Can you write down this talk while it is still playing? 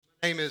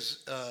Name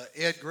is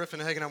Ed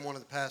Griffinhagen. I'm one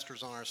of the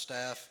pastors on our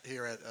staff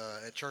here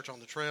at Church on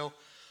the Trail.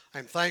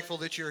 I'm thankful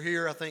that you're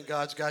here. I think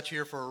God's got you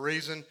here for a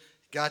reason.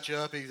 He got you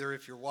up either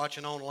if you're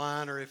watching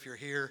online or if you're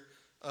here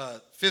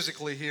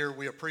physically here.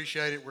 We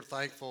appreciate it. We're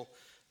thankful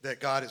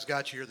that God has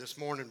got you here this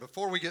morning.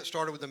 Before we get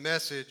started with the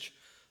message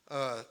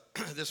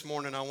this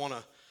morning,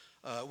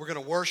 we're going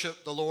to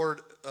worship the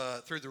Lord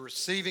through the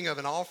receiving of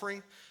an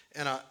offering.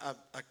 And I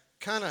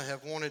kind of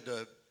have wanted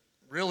to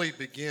really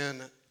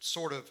begin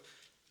sort of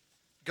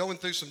going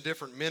through some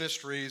different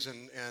ministries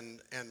and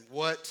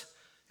what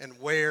and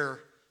where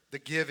the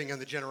giving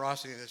and the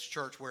generosity in this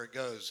church, where it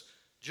goes.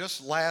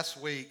 Just last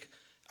week,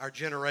 our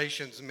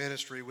Generations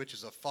Ministry, which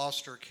is a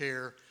foster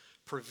care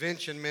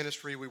prevention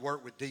ministry, we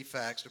work with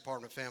DFACS,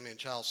 Department of Family and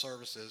Child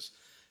Services,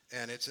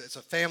 and it's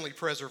a family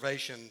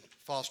preservation,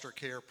 foster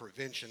care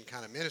prevention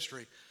kind of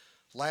ministry.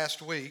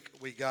 Last week,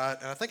 we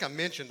got, and I think I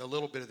mentioned a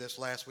little bit of this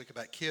last week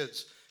about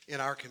kids in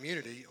our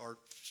community are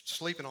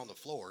sleeping on the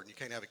floor, and you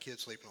can't have a kid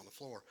sleeping on the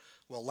floor.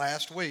 Well,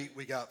 last week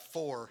we got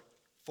four,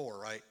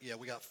 right? Yeah,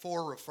 we got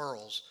 4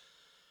 referrals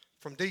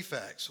from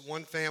DFACS.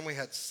 One family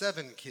had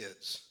 7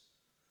 kids.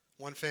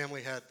 One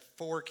family had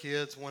 4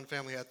 kids. One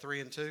family had 3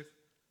 and 2?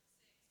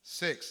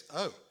 6.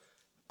 Oh,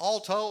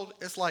 all told,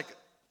 it's like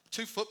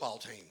 2 football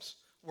teams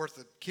worth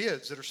of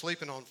kids that are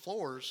sleeping on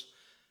floors,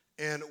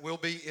 and we'll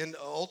be in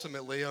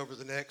ultimately over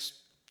the next,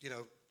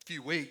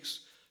 few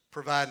weeks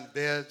providing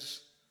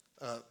beds,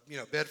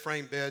 bed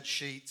frame beds,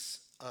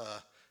 sheets,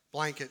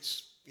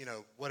 blankets,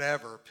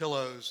 whatever,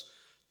 pillows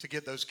to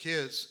get those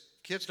kids.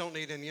 Kids don't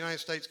need, in the United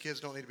States,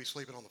 kids don't need to be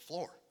sleeping on the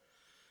floor.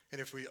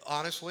 And if we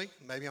honestly,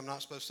 maybe I'm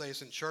not supposed to say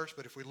this in church,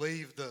 but if we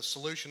leave the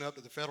solution up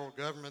to the federal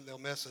government, they'll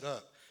mess it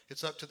up.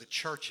 It's up to the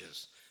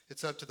churches.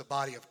 It's up to the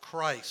body of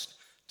Christ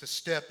to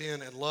step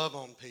in and love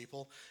on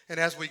people. And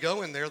as we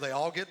go in there, they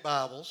all get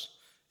Bibles.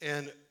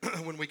 And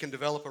when we can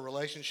develop a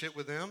relationship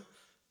with them,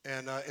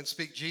 and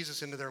speak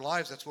Jesus into their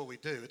lives, that's what we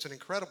do. It's an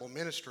incredible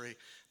ministry.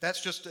 That's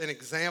just an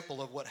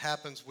example of what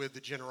happens with the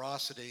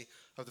generosity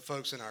of the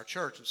folks in our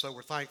church, and so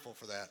we're thankful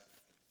for that.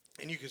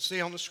 And you can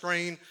see on the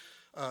screen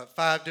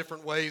 5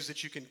 different ways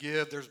that you can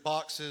give. There's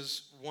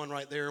boxes, one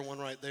right there,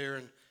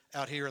 and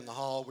out here in the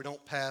hall. We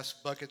don't pass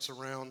buckets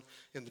around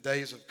in the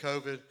days of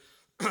COVID,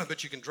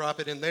 but you can drop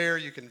it in there.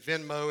 You can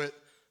Venmo it.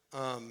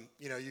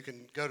 You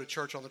can go to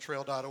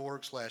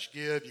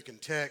churchonthetrail.org/give. You can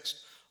text.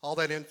 All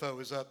that info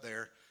is up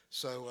there.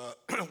 So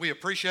we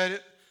appreciate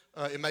it.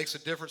 It makes a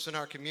difference in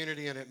our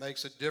community, and it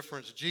makes a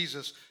difference.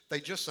 Jesus, they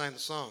just sang the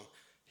song.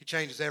 He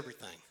changes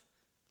everything.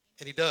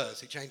 And he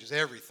does. He changes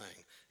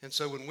everything. And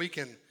so when we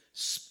can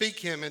speak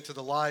him into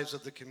the lives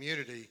of the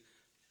community,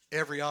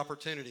 every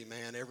opportunity,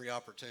 man, every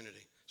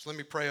opportunity. So let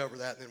me pray over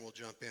that, and then we'll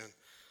jump in.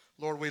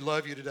 Lord, we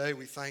love you today.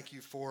 We thank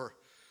you for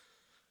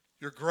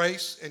your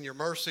grace and your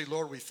mercy.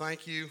 Lord, we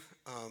thank you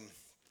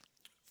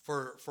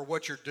for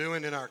what you're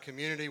doing in our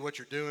community, what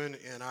you're doing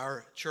in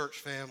our church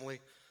family.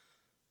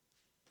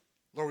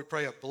 Lord, we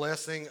pray a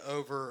blessing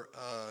over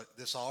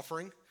this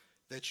offering,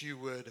 that you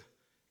would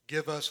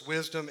give us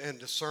wisdom and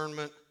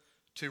discernment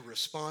to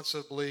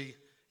responsibly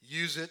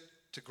use it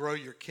to grow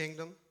your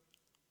kingdom.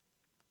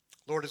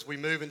 Lord, as we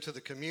move into the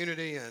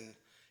community, and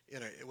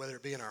whether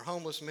it be in our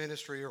homeless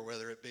ministry or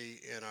whether it be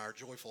in our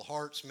Joyful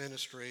Hearts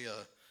ministry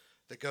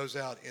that goes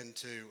out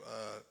into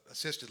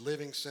assisted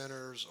living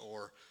centers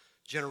or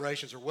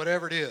generations or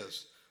whatever it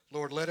is,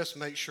 Lord, let us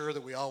make sure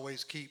that we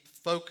always keep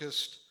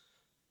focused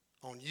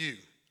on you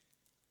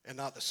and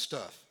not the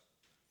stuff.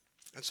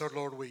 And so,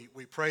 Lord, we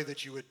pray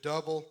that you would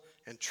double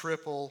and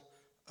triple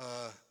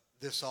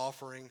this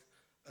offering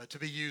to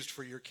be used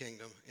for your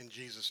kingdom. In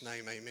Jesus'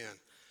 name, amen.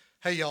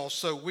 Hey, y'all,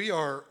 so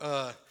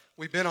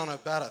we've been on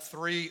about a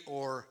 3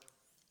 or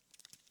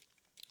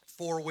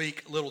 4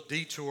 week little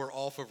detour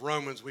off of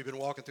Romans. We've been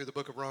walking through the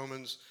book of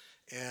Romans,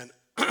 and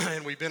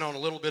and we've been on a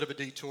little bit of a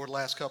detour the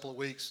last couple of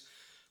weeks.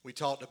 We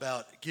talked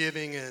about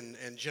giving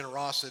and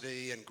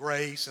generosity and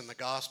grace and the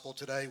gospel.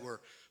 Today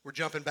we're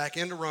jumping back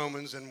into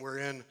Romans, and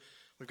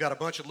we've got a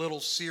bunch of little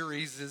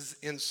series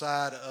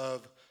inside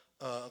of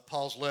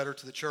Paul's letter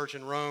to the church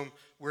in Rome.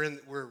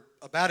 We're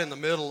about in the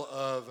middle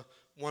of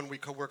one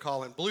we're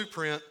calling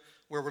Blueprint,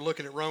 where we're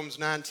looking at Romans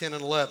 9, 10,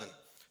 and 11.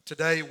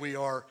 Today we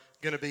are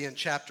going to be in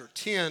chapter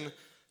 10,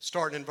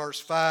 starting in verse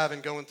 5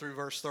 and going through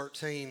verse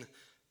 13.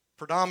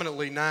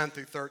 Predominantly 9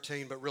 through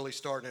 13, but really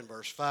starting in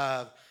verse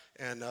 5.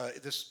 And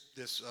this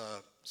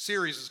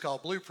series is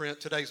called Blueprint.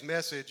 Today's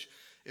message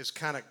is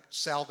kind of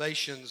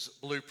salvation's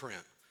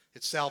blueprint.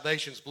 It's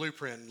salvation's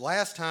blueprint. And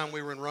last time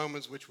we were in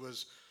Romans, which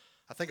was,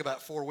 I think,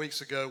 about 4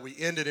 weeks ago, we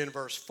ended in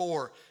verse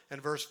 4. And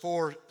verse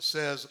 4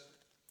 says,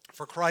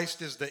 "For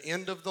Christ is the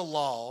end of the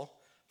law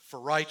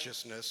for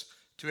righteousness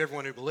to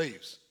everyone who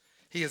believes."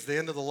 He is the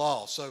end of the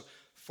law. So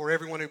for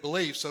everyone who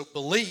believes. So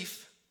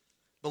belief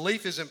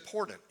is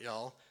important,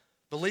 y'all.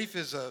 Belief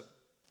is a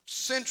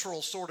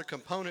central sort of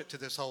component to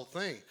this whole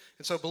thing.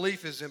 And so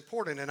belief is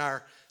important. And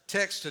our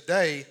text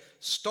today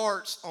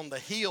starts on the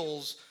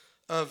heels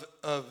of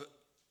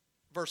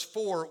verse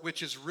 4,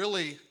 which is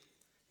really,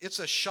 it's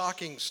a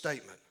shocking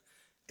statement.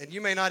 And you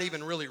may not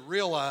even really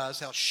realize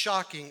how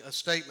shocking a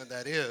statement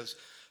that is.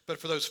 But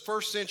for those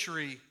first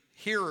century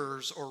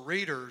hearers or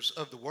readers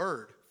of the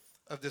word,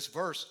 of this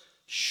verse,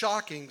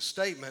 shocking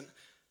statement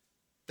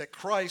that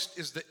Christ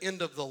is the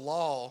end of the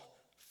law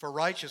for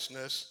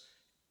righteousness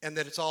and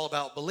that it's all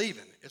about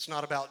believing. It's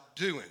not about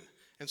doing.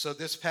 And so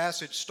this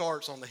passage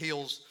starts on the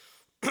heels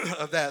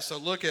of that. So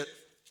look at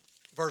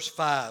verse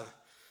 5.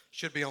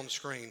 Should be on the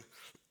screen.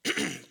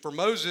 For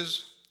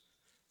Moses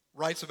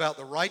writes about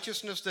the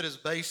righteousness that is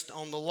based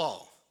on the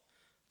law,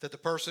 that the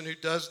person who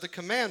does the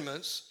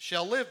commandments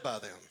shall live by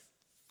them.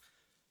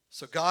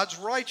 So God's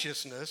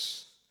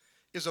righteousness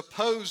is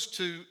opposed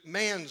to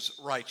man's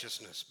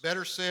righteousness.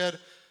 Better said,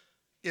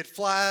 it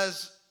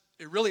flies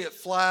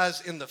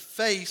in the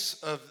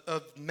face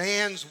of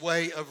man's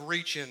way of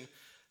reaching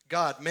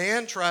God.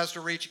 Man tries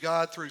to reach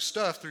God through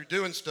stuff, through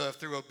doing stuff,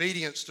 through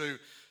obedience, through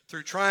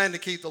trying to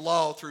keep the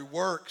law, through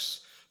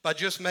works, by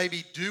just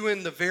maybe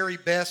doing the very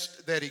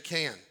best that he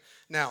can.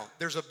 Now,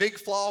 there's a big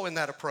flaw in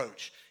that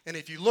approach. And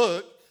if you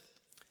look,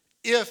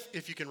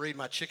 if you can read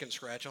my chicken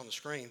scratch on the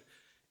screen,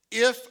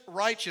 if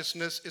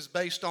righteousness is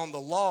based on the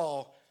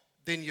law,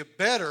 then you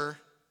better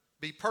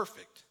be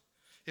perfect.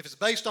 If it's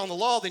based on the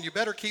law, then you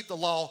better keep the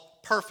law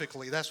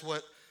perfectly. That's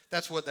what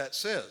that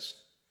says.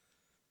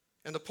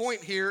 And the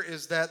point here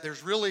is that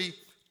there's really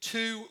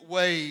two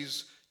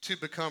ways to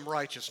become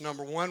righteous.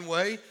 Number one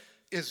way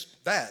is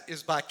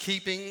by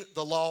keeping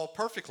the law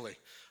perfectly,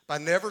 by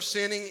never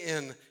sinning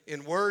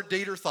in word,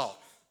 deed, or thought.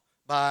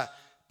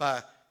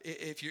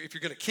 If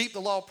you're going to keep the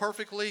law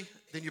perfectly,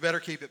 then you better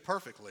keep it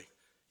perfectly.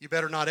 You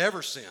better not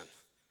ever sin.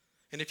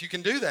 And if you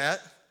can do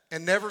that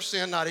and never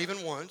sin, not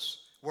even once,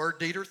 word,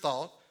 deed, or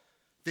thought,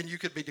 then you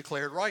could be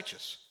declared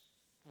righteous.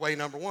 Way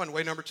number one.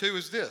 Way number two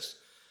is this.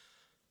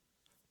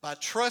 By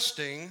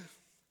trusting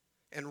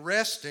and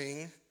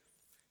resting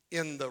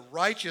in the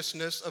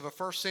righteousness of a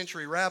first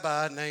century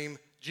rabbi named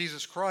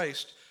Jesus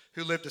Christ,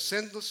 who lived a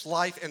sinless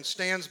life and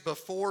stands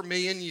before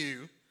me and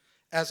you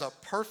as the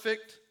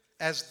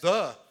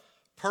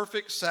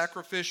perfect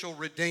sacrificial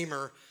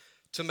redeemer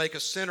to make a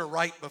sinner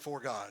right before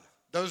God.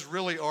 Those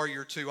really are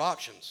your two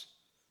options.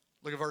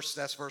 Look at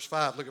that's verse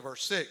 5. Look at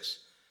verse 6.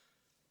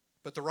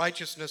 But the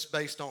righteousness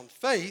based on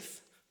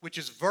faith, which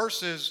is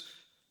versus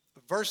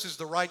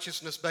the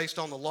righteousness based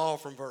on the law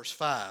from verse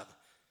 5.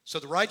 So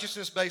the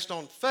righteousness based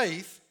on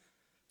faith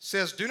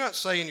says, do not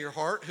say in your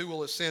heart, who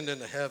will ascend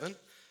into heaven,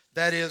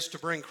 that is to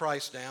bring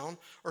Christ down,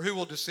 or who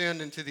will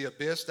descend into the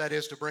abyss, that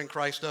is to bring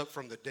Christ up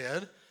from the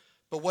dead.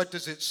 But what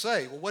does it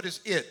say? Well, what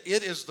is it?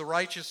 It is the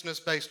righteousness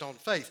based on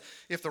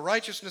faith. If the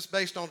righteousness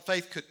based on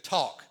faith could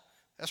talk,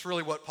 that's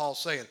really what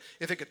Paul's saying.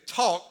 If it could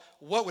talk,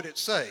 what would it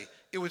say?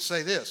 It would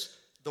say this: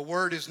 the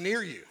word is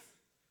near you.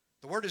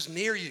 The word is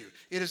near you.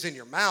 It is in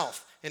your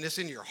mouth and it's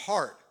in your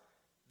heart.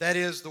 That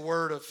is the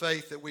word of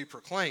faith that we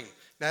proclaim.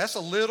 Now that's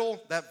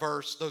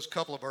those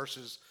couple of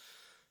verses,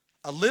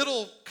 a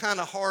little kind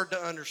of hard to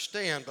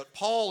understand, but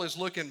Paul is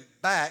looking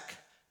back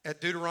at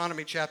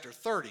Deuteronomy chapter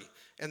 30.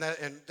 And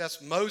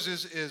that's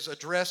Moses is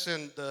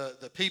addressing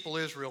the people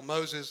Israel.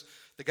 Moses,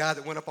 the guy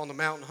that went up on the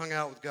mountain, hung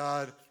out with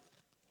God,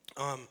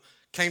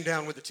 came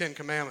down with the Ten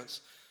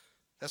Commandments.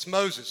 That's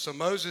Moses. So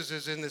Moses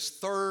is in this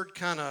third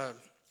kind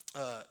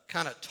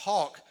of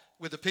talk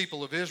with the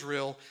people of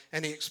Israel,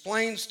 and he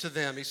explains to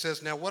them. He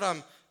says, now what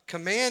I'm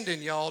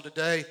commanding y'all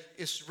today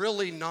is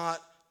really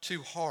not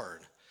too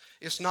hard.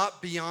 It's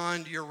not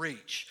beyond your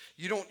reach.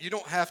 You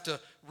don't have to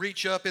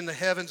reach up in the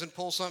heavens and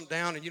pull something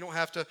down, and you don't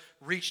have to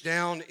reach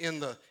down in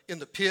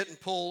the pit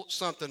and pull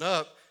something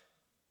up.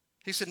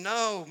 He said,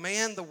 no,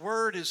 man, the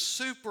word is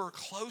super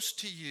close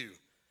to you.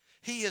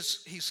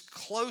 He's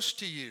close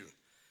to you.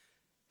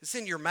 It's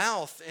in your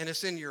mouth and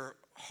it's in your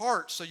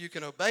heart so you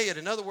can obey it.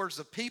 In other words,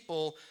 the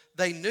people,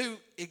 they knew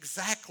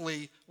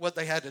exactly what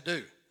they had to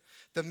do.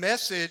 The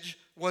message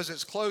was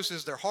as close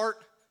as their heart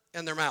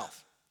and their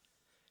mouth.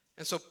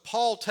 And so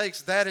Paul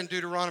takes that in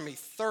Deuteronomy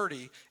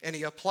 30 and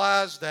he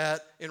applies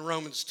that in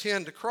Romans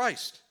 10 to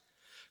Christ.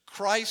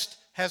 Christ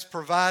has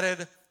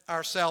provided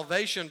our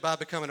salvation by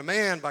becoming a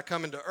man, by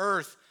coming to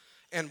earth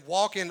and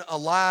walking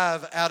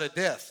alive out of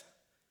death.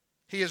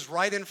 He is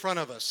right in front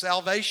of us.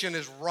 Salvation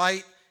is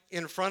right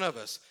in front of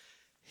us.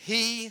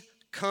 He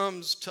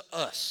comes to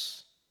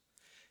us.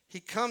 He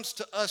comes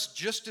to us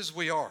just as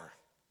we are.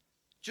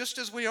 Just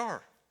as we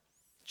are.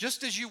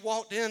 Just as you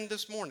walked in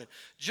this morning.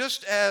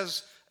 Just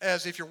as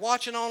if you're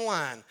watching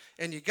online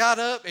and you got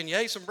up and you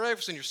ate some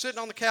breakfast and you're sitting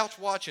on the couch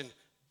watching,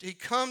 he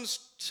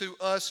comes to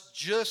us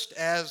just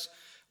as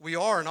we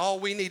are, and all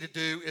we need to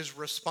do is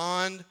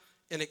respond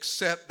and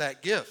accept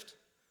that gift.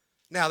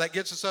 Now that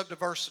gets us up to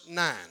verse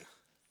 9,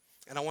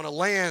 and I want to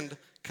land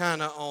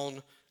kind of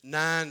on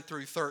 9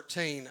 through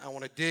 13. I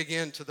want to dig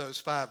into those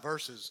 5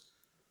 verses.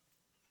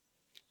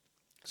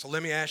 So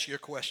let me ask you a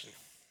question.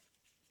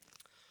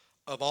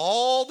 Of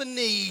all the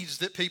needs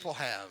that people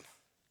have,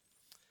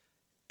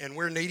 and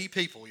we're needy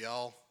people,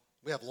 y'all.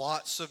 We have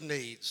lots of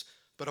needs.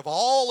 But of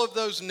all of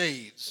those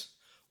needs,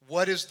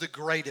 what is the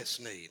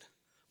greatest need?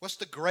 What's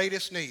the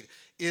greatest need?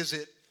 Is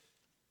it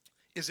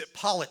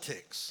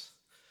politics?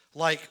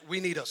 Like we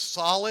need a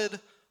solid,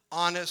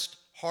 honest,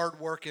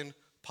 hardworking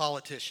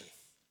politician.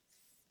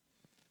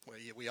 Well,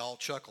 yeah, we all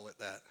chuckle at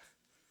that,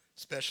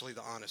 especially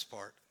the honest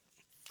part.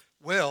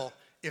 Well,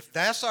 if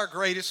that's our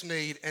greatest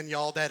need, and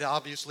y'all, that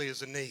obviously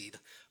is a need,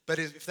 but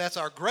if that's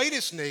our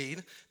greatest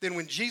need, then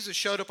when Jesus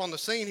showed up on the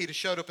scene, he'd have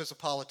showed up as a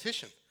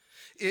politician.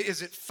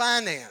 Is it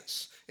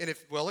finance? And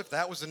if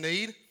that was the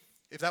need,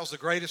 if that was the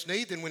greatest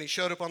need, then when he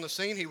showed up on the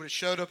scene, he would have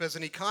showed up as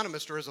an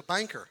economist or as a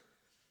banker.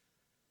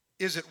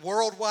 Is it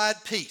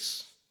worldwide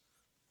peace?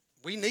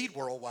 We need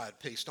worldwide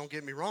peace, don't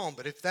get me wrong,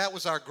 but if that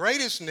was our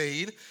greatest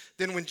need,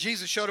 then when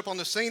Jesus showed up on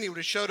the scene, he would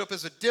have showed up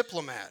as a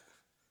diplomat.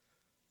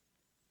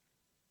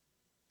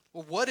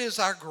 Well, what is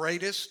our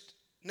greatest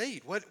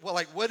need?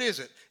 What is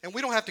it? And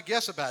we don't have to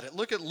guess about it.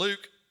 Look at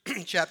Luke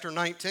chapter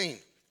 19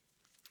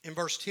 in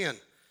verse 10.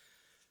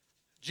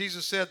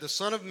 Jesus said, the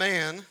Son of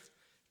Man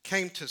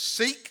came to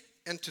seek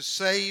and to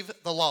save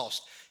the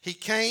lost. He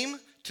came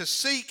to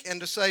seek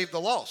and to save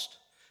the lost.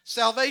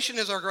 Salvation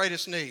is our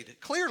greatest need,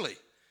 clearly.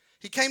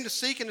 He came to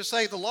seek and to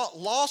save the lost.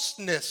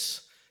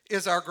 Lostness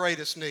is our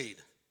greatest need.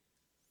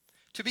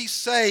 To be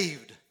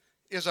saved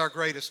is our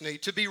greatest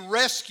need. To be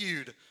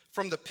rescued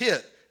from the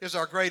pit is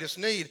our greatest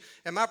need.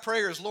 And my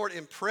prayer is, Lord,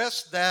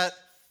 impress that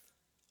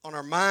on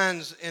our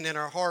minds and in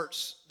our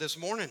hearts this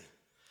morning.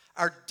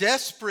 Our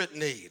desperate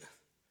need,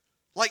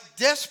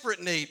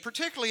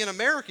 particularly in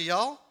America,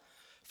 y'all,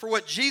 for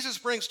what Jesus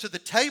brings to the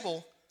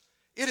table.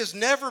 It has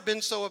never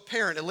been so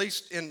apparent, at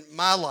least in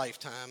my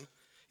lifetime,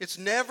 it's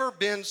never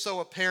been so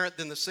apparent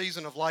than the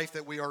season of life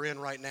that we are in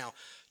right now.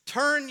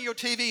 Turn your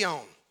TV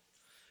on.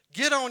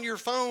 Get on your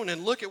phone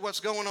and look at what's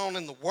going on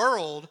in the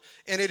world,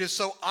 and it is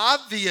so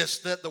obvious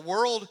that the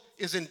world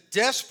is in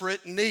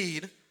desperate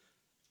need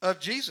of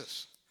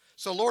Jesus.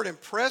 So, Lord,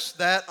 impress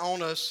that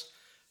on us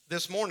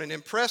this morning.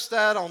 Impress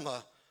that on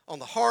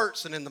the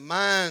hearts and in the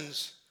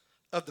minds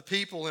of the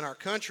people in our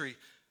country,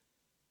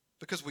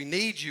 because we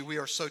need you. We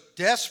are so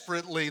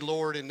desperately,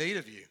 Lord, in need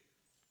of you.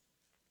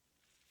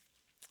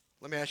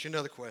 Let me ask you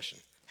another question.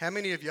 How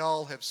many of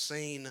y'all have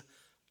seen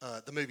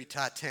the movie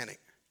Titanic?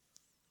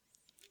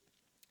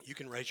 You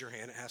can raise your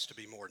hand. It has to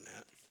be more than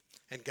that.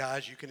 And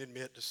guys, you can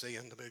admit to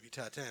seeing the movie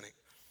Titanic.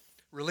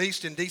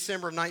 Released in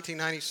December of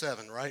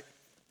 1997, right?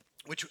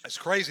 Which is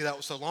crazy that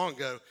was so long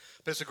ago.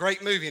 But it's a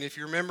great movie. And if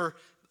you remember,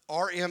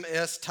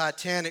 RMS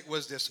Titanic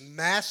was this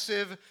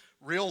massive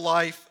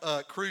real-life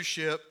cruise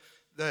ship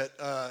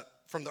that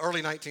from the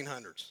early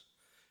 1900s.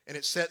 And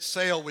it set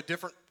sail with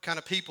different kind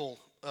of people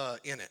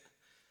in it.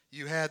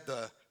 You had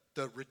the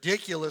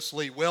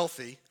ridiculously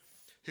wealthy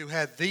who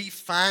had the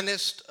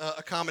finest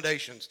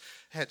accommodations,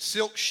 had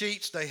silk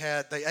sheets, they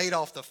ate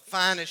off the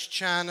finest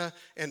china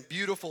and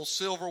beautiful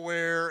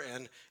silverware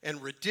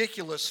and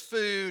ridiculous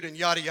food and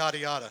yada, yada,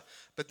 yada.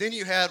 But then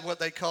you had what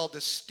they called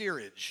the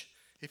steerage,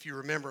 if you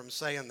remember them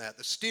saying that.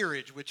 The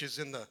steerage, which is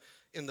in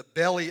the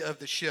belly of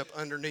the ship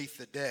underneath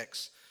the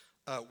decks,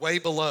 way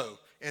below.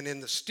 And in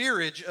the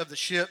steerage of the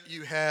ship,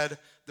 you had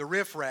the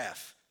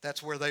riffraff.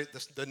 That's where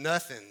the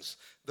nothings,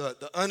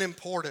 the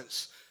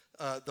unimportance,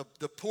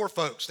 the poor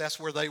folks, that's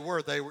where they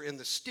were. They were in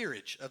the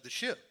steerage of the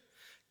ship.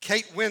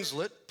 Kate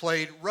Winslet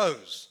played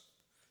Rose,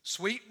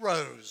 sweet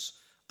Rose,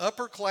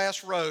 upper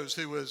class Rose,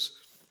 who was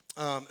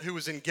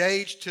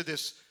engaged to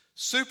this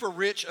super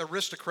rich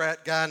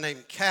aristocrat guy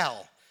named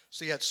Cal.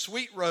 So you had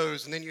sweet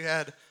Rose, and then you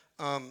had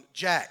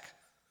Jack.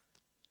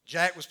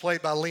 Jack was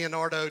played by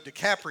Leonardo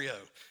DiCaprio,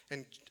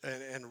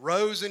 and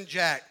Rose and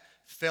Jack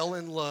fell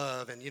in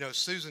love. And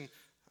Susan,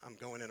 I'm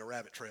going in a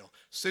rabbit trail.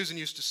 Susan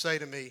used to say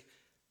to me,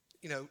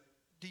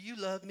 do you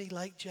love me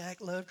like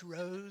Jack loved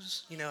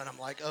Rose? And I'm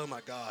like, oh my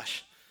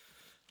gosh,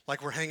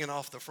 like we're hanging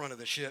off the front of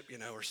the ship,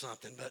 or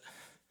something. But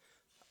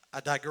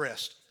I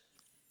digressed.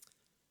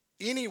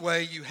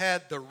 Anyway, you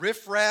had the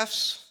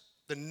riffraffs,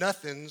 the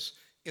nothings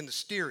in the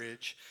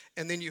steerage,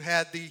 and then you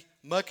had the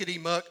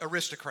muckety-muck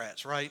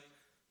aristocrats, right?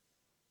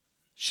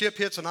 Ship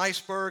hits an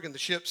iceberg and the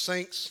ship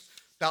sinks.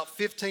 About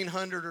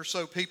 1,500 or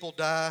so people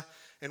die.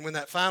 And when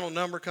that final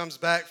number comes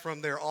back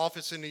from their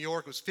office in New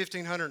York, it was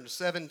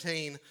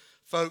 1,517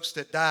 folks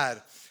that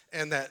died.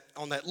 And that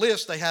on that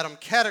list, they had them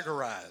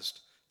categorized.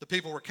 The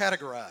people were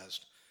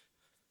categorized.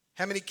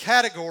 How many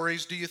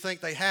categories do you think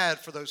they had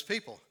for those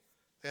people?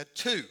 They had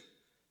two.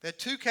 They had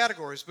two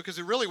categories, because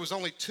it really was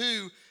only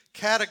two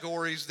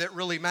categories that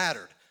really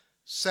mattered.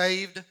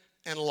 Saved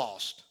and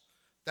lost.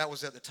 That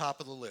was at the top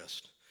of the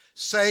list.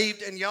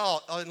 Saved and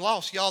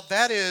lost. Y'all,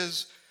 that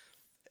is,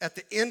 at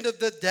the end of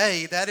the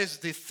day, that is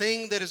the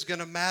thing that is going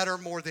to matter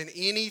more than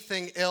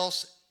anything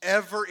else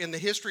ever in the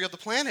history of the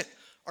planet.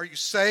 Are you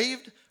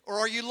saved or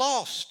are you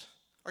lost?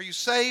 Are you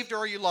saved or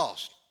are you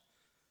lost?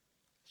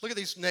 Look at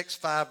these next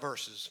 5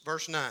 verses.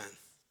 Verse 9.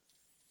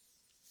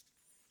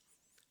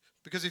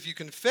 Because if you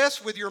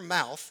confess with your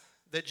mouth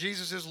that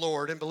Jesus is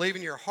Lord and believe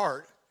in your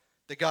heart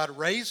that God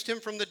raised him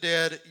from the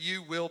dead,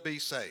 you will be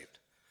saved.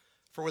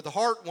 For with the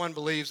heart one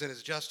believes and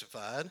is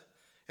justified,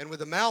 and with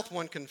the mouth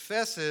one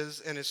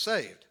confesses and is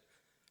saved.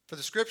 For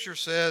the scripture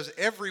says,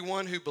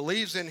 everyone who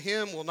believes in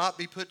him will not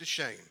be put to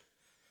shame.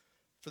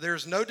 For there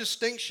is no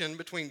distinction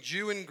between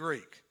Jew and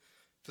Greek,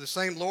 for the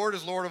same Lord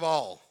is Lord of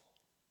all.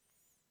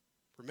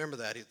 Remember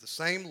that. The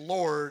same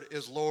Lord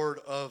is Lord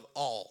of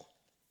all,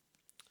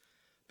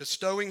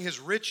 bestowing his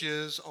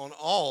riches on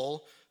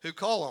all who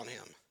call on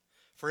him.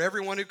 For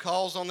everyone who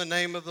calls on the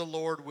name of the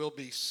Lord will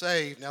be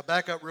saved. Now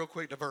back up real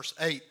quick to verse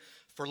 8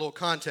 for a little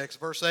context.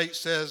 Verse 8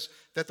 says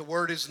that the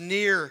word is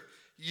near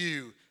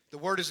you. The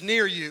word is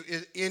near you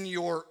in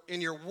your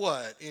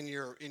what? In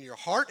your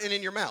heart and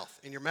in your mouth.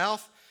 In your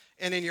mouth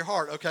and in your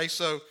heart. Okay,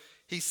 so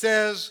he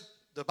says,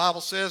 the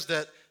Bible says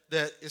that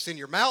it's in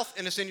your mouth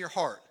and it's in your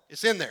heart.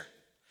 It's in there.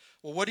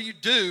 Well, what do you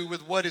do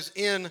with what is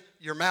in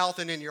your mouth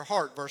and in your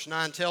heart? Verse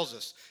 9 tells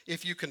us,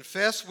 if you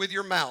confess with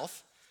your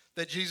mouth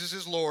that Jesus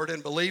is Lord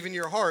and believe in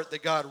your heart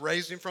that God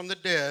raised him from the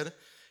dead,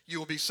 you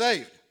will be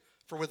saved.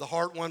 For with the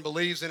heart one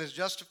believes and is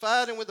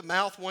justified, and with the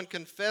mouth one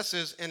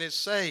confesses and is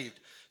saved.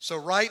 So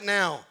right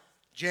now,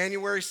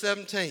 January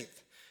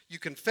 17th, you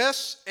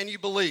confess and you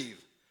believe,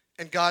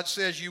 and God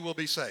says you will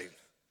be saved.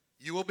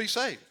 You will be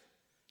saved.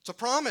 It's a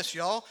promise,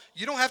 y'all.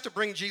 You don't have to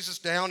bring Jesus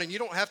down, and you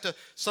don't have to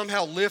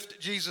somehow lift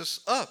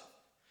Jesus up.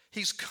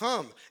 He's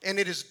come, and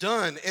it is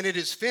done, and it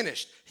is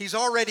finished. He's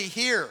already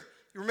here.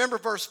 You remember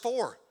verse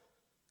 4.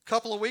 A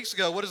couple of weeks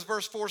ago, what does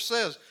verse 4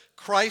 says?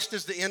 Christ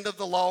is the end of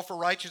the law for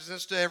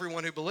righteousness to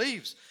everyone who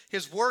believes.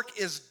 His work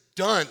is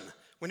done.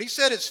 When he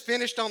said it's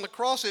finished on the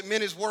cross, it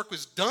meant his work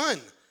was done.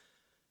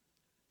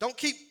 Don't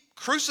keep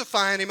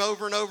crucifying him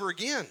over and over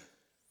again.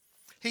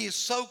 He is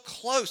so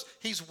close.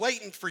 He's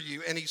waiting for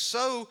you, and he's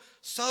so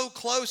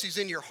close. He's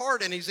in your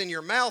heart, and he's in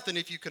your mouth. And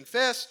if you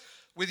confess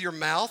with your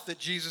mouth that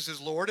Jesus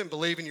is Lord and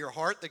believe in your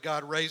heart that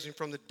God raised him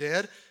from the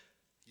dead,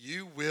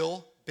 you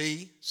will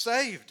be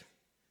saved.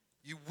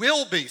 You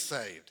will be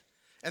saved.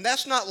 And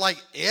that's not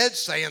like Ed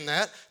saying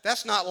that.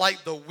 That's not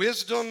like the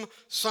wisdom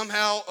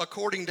somehow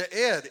according to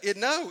Ed.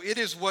 No, it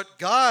is what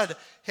God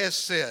has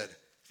said.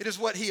 It is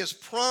what he has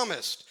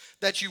promised,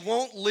 that you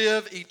won't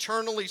live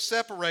eternally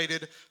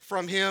separated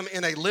from him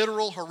in a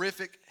literal,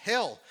 horrific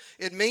hell.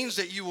 It means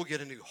that you will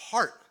get a new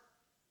heart.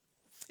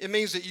 It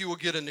means that you will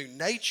get a new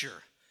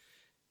nature.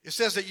 It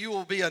says that you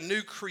will be a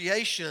new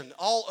creation.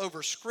 All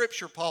over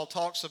Scripture, Paul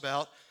talks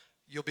about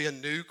you'll be a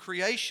new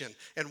creation.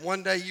 And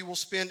one day you will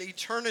spend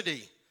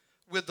eternity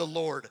with the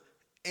Lord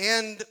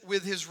and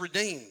with his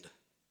redeemed.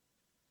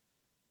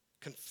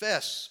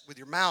 Confess with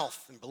your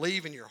mouth and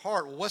believe in your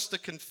heart. Well, what's the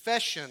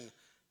confession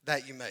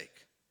that you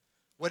make?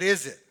 What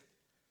is it?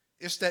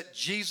 It's that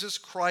Jesus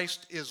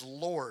Christ is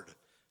Lord.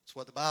 That's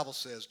what the Bible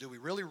says. Do we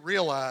really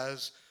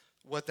realize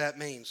what that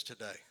means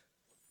today?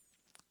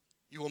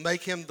 You will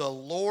make him the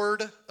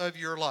Lord of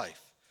your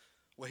life.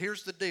 Well,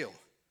 here's the deal.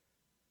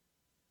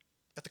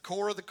 At the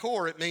core of the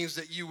core, it means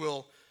that you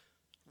will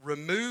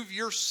remove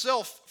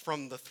yourself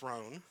from the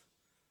throne,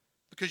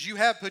 because you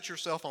have put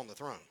yourself on the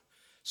throne.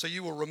 So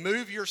you will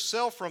remove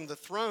yourself from the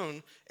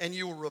throne, and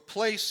you will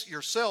replace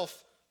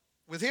yourself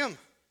with him.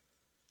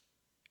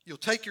 You'll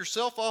take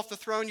yourself off the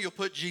throne, you'll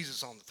put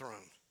Jesus on the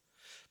throne.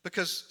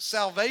 Because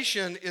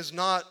salvation is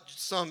not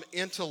some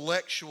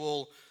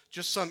intellectual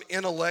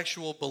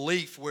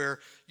belief where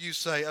you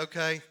say,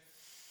 okay,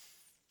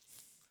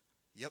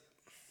 yep,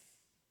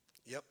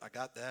 I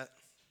got that.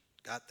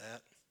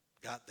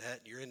 And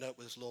you end up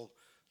with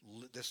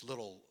this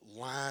little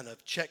line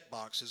of check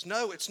boxes.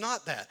 No, it's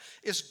not that.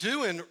 It's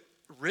doing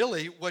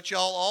really what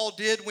y'all all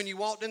did when you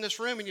walked in this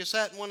room and you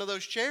sat in one of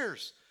those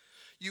chairs.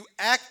 You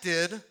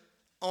acted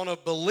on a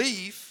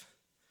belief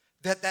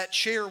that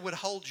chair would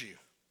hold you.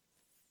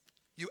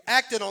 You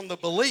acted on the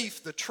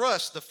belief, the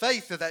trust, the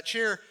faith that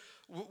chair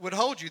would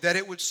hold you, that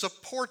it would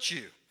support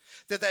you,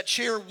 that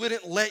chair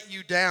wouldn't let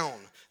you down,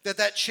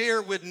 that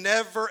chair would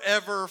never,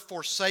 ever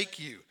forsake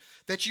you,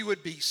 that you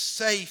would be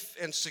safe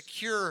and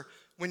secure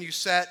when you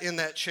sat in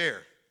that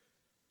chair,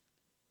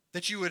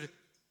 that you would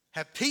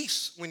have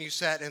peace when you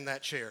sat in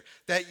that chair,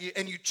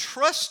 and you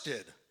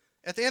trusted.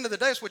 At the end of the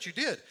day, that's what you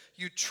did.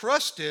 You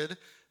trusted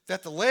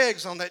that the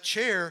legs on that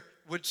chair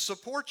would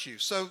support you.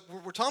 So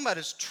what we're talking about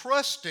is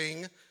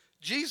trusting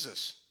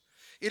Jesus.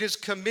 It is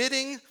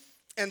committing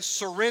and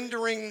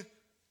surrendering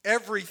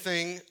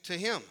everything to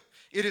him.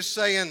 It is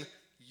saying,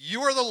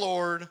 you are the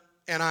Lord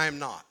and I am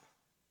not.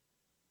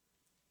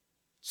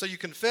 So you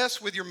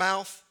confess with your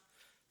mouth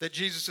that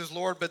Jesus is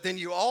Lord, but then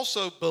you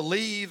also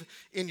believe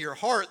in your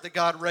heart that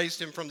God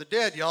raised him from the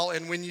dead, y'all.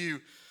 And when you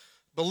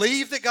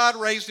believe that God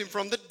raised him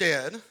from the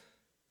dead,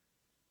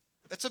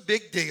 that's a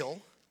big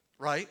deal,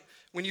 right?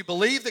 When you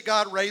believe that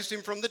God raised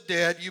him from the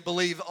dead, you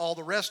believe all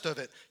the rest of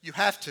it. You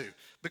have to,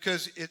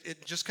 because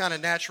it just kind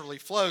of naturally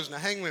flows. Now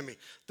hang with me.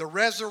 The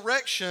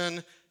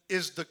resurrection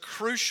is the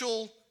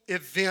crucial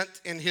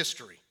event in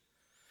history.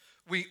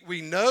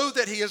 We know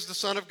that he is the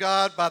Son of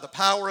God by the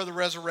power of the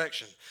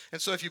resurrection.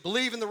 And so if you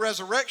believe in the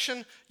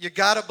resurrection, you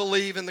got to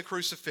believe in the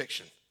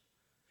crucifixion.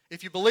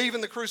 If you believe in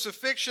the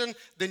crucifixion,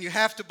 then you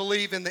have to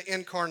believe in the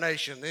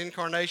incarnation. The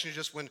incarnation is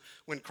just when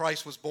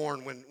Christ was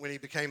born, when he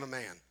became a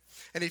man.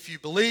 And if you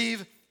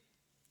believe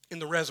in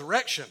the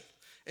resurrection,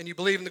 and you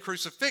believe in the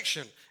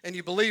crucifixion, and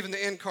you believe in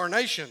the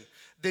incarnation,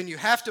 then you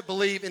have to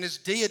believe in his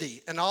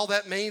deity. And all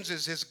that means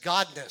is his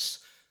godness.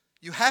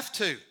 You have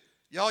to.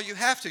 Y'all, you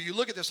have to. You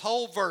look at this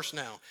whole verse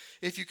now.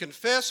 If you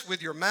confess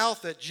with your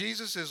mouth that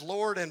Jesus is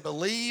Lord and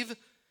believe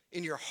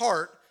in your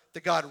heart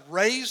that God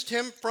raised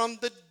him from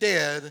the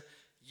dead,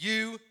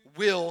 you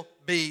will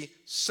be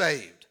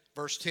saved.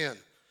 Verse 10.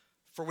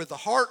 For with the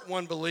heart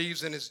one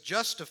believes and is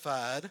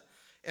justified,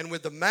 and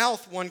with the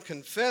mouth one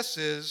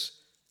confesses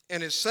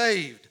and is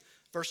saved.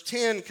 Verse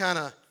 10 kind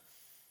of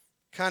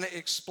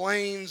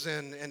explains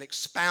and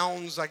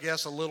expounds, I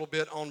guess, a little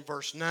bit on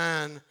verse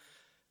 9,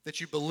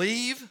 that you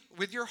believe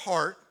with your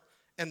heart,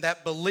 and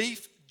that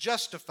belief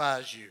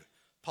justifies you.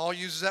 Paul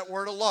uses that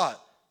word a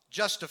lot.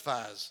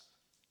 Justifies.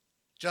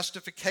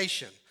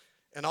 Justification.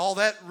 And all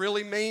that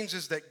really means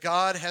is that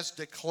God has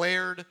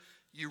declared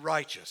you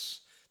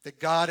righteous.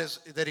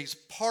 That he's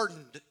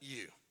pardoned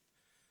you.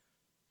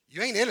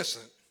 You ain't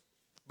innocent,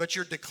 but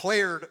you're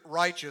declared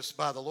righteous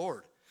by the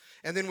Lord.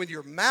 And then with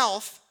your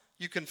mouth,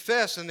 you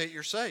confess and that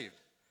you're saved.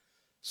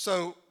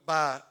 So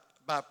by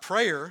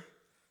prayer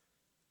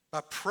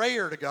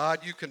to God,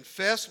 you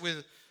confess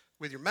with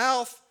your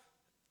mouth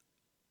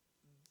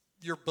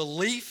your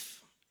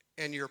belief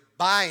and your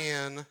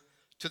buy-in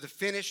to the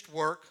finished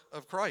work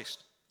of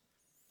Christ.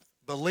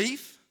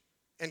 Belief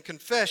and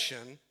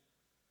confession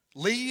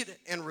lead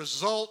and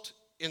result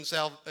in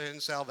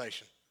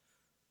salvation.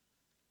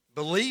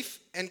 Belief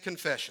and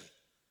confession.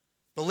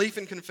 Belief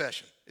and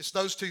confession. It's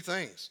those two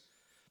things.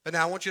 But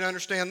now I want you to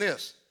understand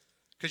this,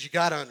 because you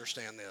got to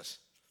understand this.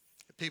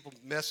 People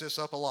mess this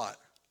up a lot.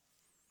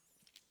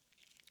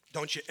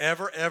 Don't you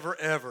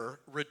ever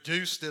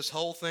reduce this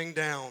whole thing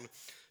down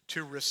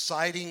to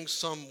reciting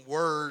some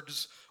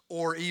words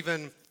or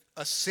even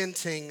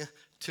assenting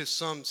to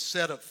some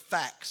set of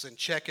facts and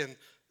checking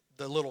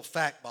the little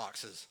fact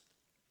boxes.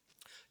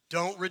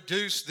 Don't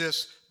reduce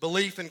this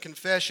belief and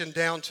confession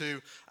down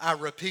to, I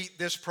repeat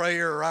this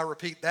prayer or I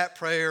repeat that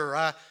prayer or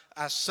I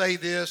say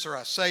this or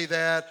I say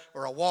that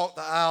or I walk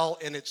the aisle,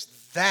 and it's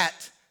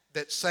that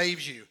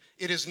saves you.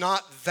 It is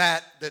not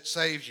that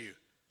saves you.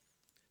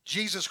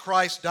 Jesus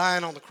Christ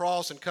dying on the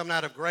cross and coming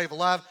out of the grave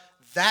alive,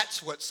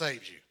 that's what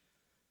saves you.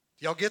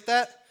 Y'all get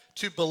that?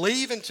 To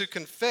believe and to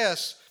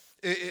confess,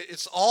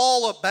 it's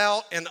all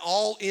about an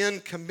all-in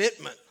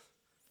commitment.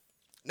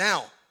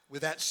 Now,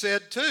 with that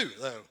said too,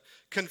 though,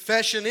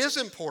 confession is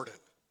important.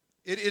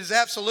 It is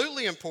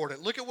absolutely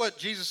important. Look at what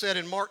Jesus said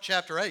in Mark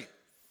chapter 8.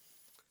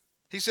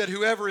 He said,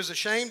 whoever is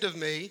ashamed of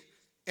me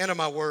and of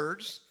my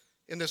words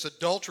in this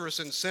adulterous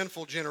and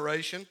sinful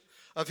generation,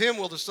 of him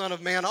will the Son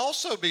of Man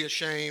also be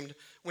ashamed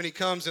when he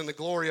comes in the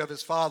glory of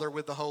his Father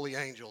with the holy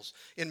angels.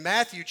 In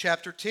Matthew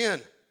chapter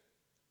 10,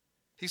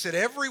 he said,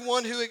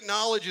 everyone who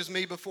acknowledges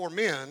me before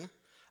men,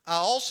 I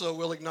also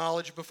will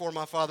acknowledge before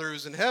my Father who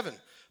is in heaven.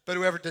 But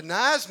whoever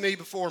denies me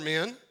before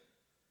men,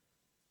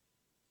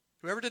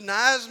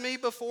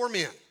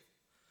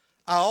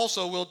 I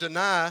also will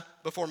deny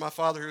before my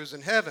Father who is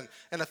in heaven.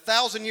 And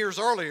 1,000 years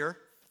earlier,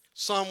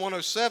 Psalm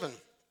 107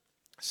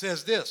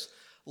 says this,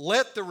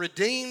 let the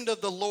redeemed of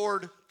the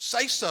Lord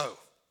say so.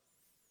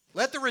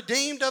 Let the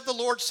redeemed of the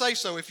Lord say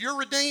so. If you're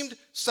redeemed,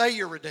 say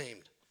you're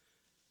redeemed.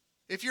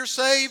 If you're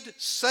saved,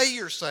 say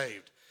you're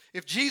saved.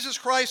 If Jesus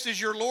Christ is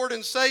your Lord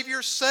and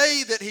Savior,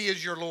 say that he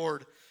is your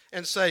Lord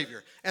and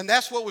Savior. And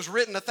that's what was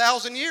written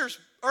 1,000 years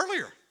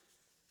earlier.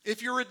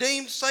 If you're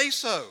redeemed, say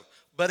so.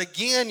 But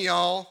again,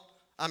 y'all,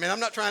 I'm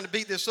not trying to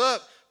beat this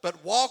up,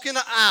 but walk in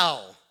an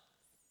aisle.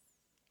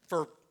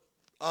 For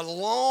a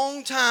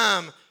long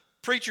time,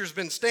 preachers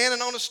been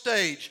standing on a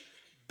stage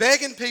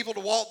begging people to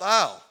walk the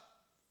aisle.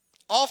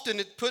 Often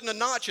it's putting a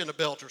notch in a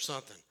belt or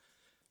something.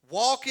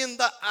 Walking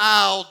the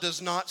aisle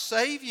does not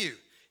save you.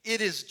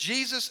 It is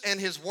Jesus and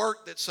his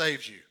work that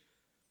saves you.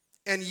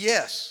 And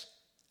yes,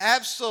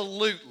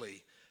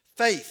 absolutely,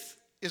 faith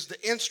is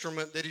the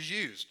instrument that is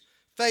used.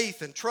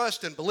 Faith and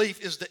trust and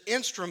belief is the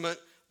instrument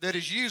that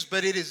is used,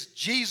 but it is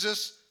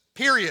Jesus,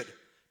 period.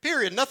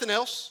 Period. Nothing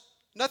else.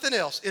 Nothing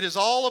else. It is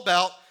all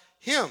about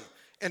him.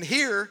 And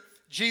here,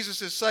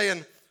 Jesus is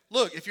saying,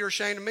 look, if you're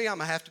ashamed of me, I'm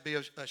going to have to be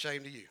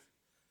ashamed of you.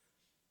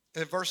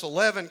 And verse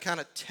 11 kind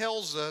of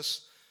tells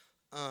us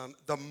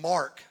the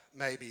mark,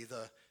 maybe,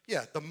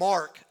 the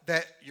mark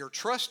that you're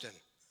trusting.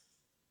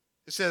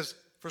 It says,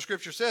 for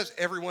Scripture says,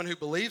 everyone who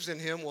believes in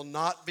him will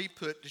not be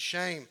put to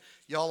shame.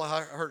 Y'all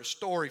have heard a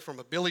story from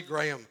a Billy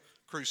Graham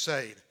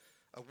crusade,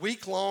 a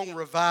week-long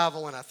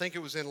revival, and I think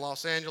it was in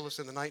Los Angeles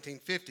in the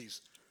 1950s.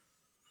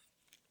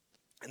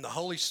 And the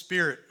Holy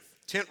Spirit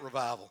tent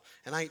revival.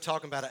 And I ain't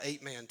talking about an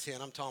 8-man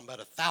tent. I'm talking about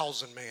a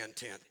 1,000-man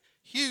tent.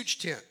 Huge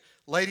tent.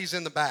 Ladies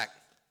in the back.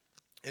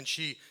 And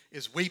she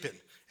is weeping.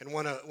 And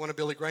one of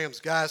Billy Graham's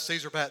guys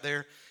sees her back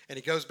there, and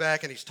he goes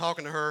back and he's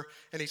talking to her,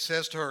 and he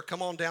says to her,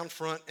 come on down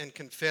front and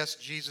confess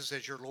Jesus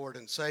as your Lord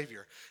and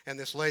Savior. And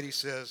this lady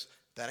says,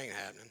 that ain't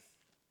happening.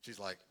 She's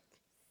like,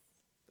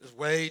 there's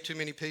way too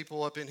many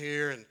people up in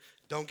here, and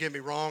don't get me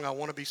wrong, I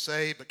want to be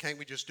saved, but can't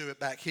we just do it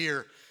back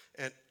here?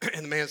 And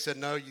the man said,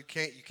 no, you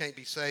can't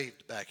be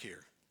saved back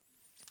here.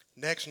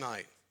 Next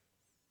night,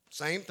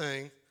 same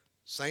thing,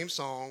 same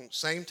song,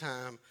 same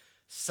time,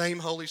 Same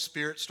Holy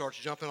Spirit starts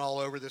jumping all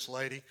over this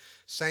lady.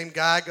 Same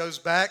guy goes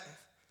back.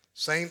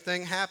 Same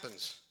thing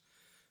happens.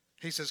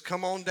 He says,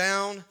 come on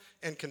down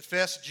and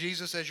confess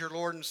Jesus as your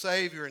Lord and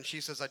Savior. And she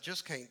says, I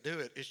just can't do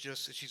it. It's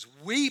just, she's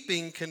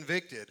weeping,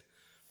 convicted.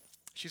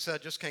 She said, I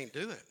just can't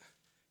do it.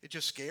 It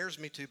just scares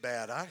me too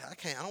bad. I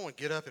can't. I don't want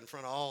to get up in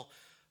front of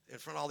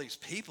all these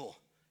people.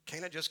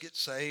 Can't I just get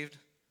saved?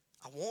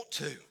 I want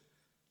to.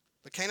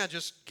 But can't I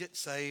just get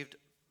saved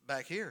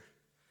back here?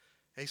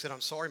 And he said,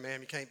 I'm sorry, ma'am,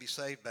 you can't be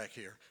saved back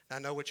here.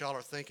 And I know what y'all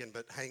are thinking,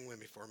 but hang with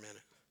me for a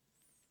minute.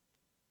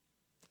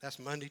 That's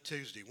Monday,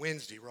 Tuesday.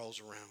 Wednesday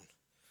rolls around.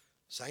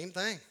 Same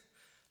thing.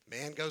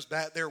 Man goes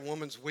back there,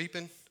 woman's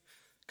weeping.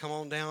 Come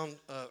on down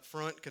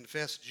front,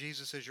 confess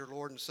Jesus as your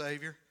Lord and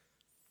Savior.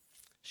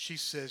 She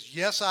says,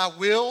 yes, I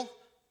will.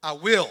 I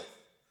will.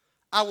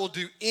 I will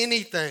do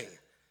anything.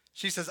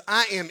 She says,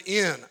 I am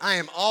in. I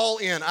am all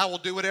in. I will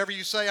do whatever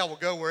you say. I will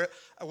go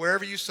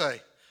wherever you say.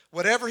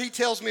 Whatever he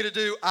tells me to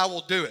do, I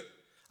will do it.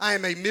 I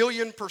am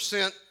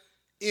 1,000,000%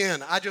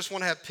 in. I just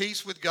want to have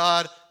peace with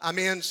God. I'm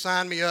in.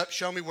 Sign me up.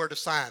 Show me where to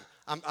sign.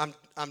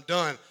 I'm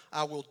done.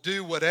 I will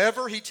do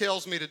whatever he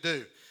tells me to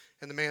do.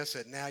 And the man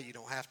said, now you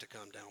don't have to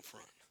come down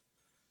front.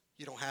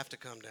 You don't have to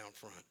come down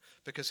front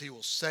because he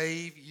will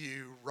save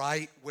you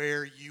right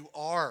where you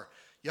are.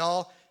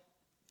 Y'all,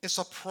 it's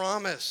a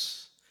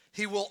promise.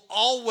 He will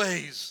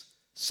always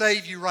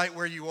save you right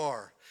where you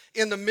are.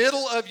 In the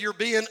middle of your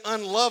being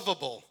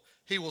unlovable,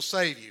 he will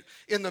save you.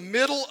 In the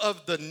middle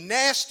of the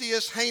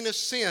nastiest, heinous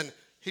sin,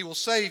 he will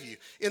save you.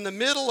 In the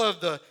middle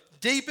of the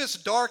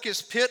deepest,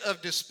 darkest pit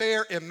of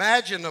despair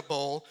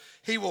imaginable,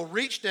 he will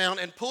reach down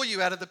and pull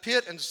you out of the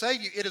pit and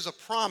save you. It is a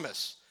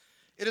promise.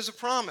 It is a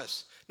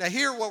promise. Now,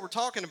 here what we're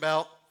talking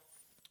about,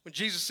 when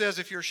Jesus says,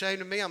 if you're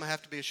ashamed of me, I'm going to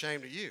have to be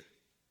ashamed of you.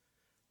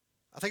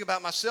 I think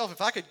about myself.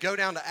 If I could go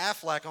down to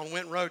Aflac on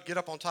Winton Road, get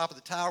up on top of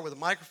the tower with a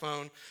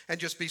microphone, and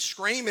just be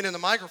screaming in the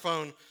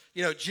microphone,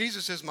 you know,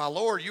 Jesus is my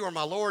Lord, you are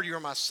my Lord, you are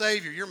my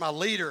Savior, you're my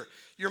leader,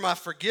 you're my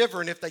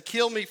forgiver, and if they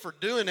kill me for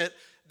doing it,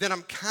 then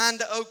I'm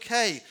kind of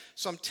okay.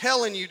 So I'm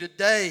telling you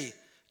today,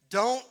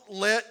 don't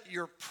let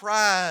your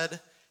pride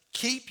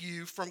keep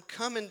you from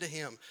coming to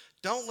him.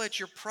 Don't let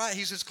your pride,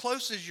 he's as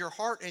close as your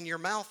heart and your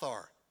mouth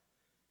are.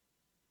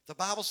 The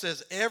Bible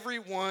says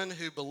everyone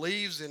who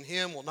believes in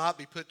him will not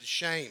be put to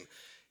shame.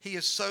 He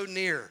is so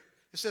near.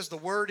 It says the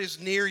word is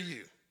near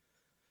you.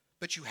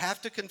 But you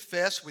have to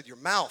confess with your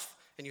mouth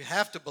and you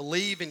have to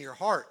believe in your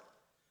heart.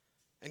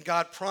 And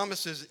God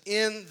promises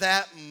in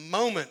that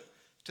moment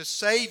to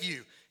save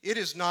you. It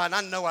is not, and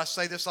I know I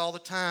say this all the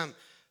time,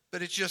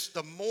 but it's just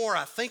the more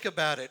I think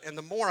about it and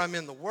the more I'm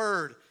in the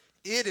Word,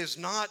 it is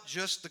not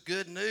just the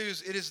good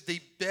news. It is the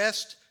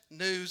best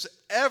news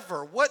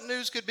ever. What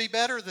news could be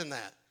better than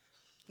that?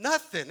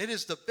 Nothing. It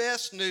is the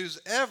best news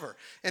ever.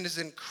 And as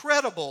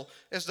incredible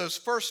as those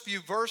first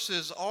few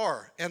verses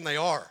are, and they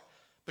are,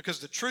 because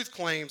the truth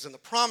claims and the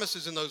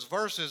promises in those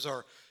verses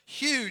are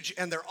huge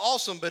and they're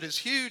awesome, but as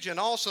huge and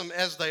awesome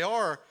as they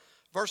are,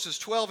 verses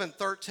 12 and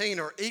 13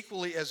 are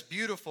equally as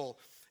beautiful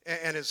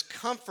and as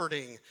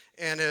comforting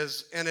and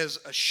as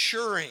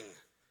assuring.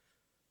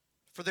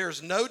 For there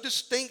is no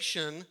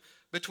distinction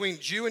between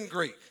Jew and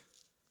Greek,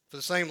 for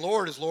the same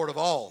Lord is Lord of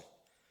all,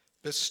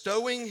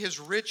 bestowing his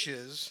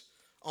riches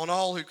on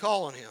all who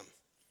call on him.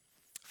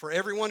 For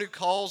everyone who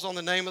calls on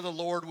the name of the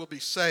Lord will be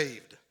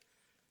saved.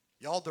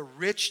 Y'all, the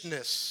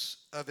richness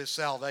of his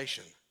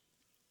salvation.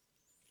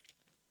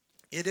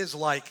 It is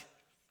like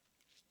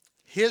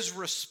his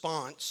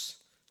response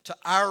to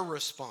our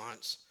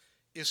response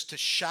is to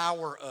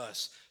shower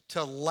us,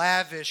 to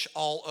lavish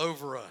all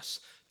over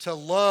us, to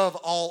love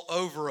all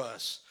over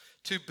us,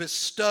 to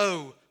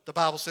bestow, the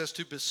Bible says,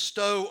 to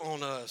bestow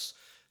on us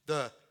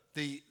the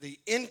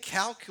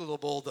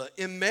incalculable, the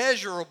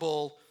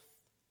immeasurable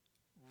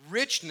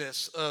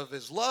richness of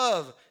his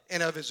love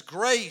and of his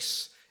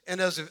grace and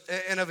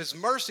of his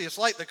mercy. It's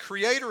like the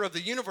creator of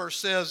the universe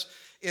says,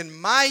 in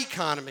my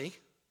economy,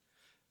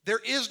 there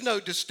is no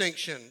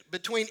distinction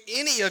between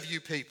any of you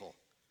people.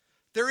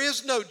 There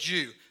is no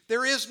Jew.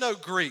 There is no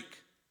Greek.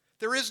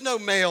 There is no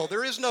male.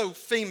 There is no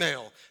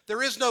female.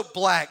 There is no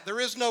black. There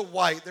is no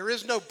white. There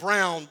is no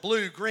brown,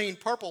 blue, green,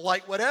 purple,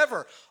 like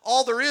whatever.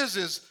 All there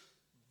is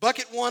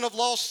bucket one of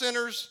lost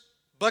sinners,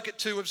 bucket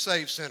two of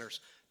saved sinners.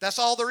 That's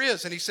all there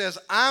is. And he says,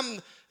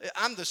 I'm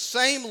the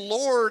same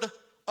Lord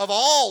of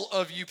all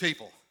of you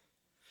people.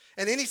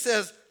 And then he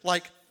says,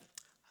 like,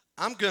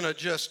 I'm going to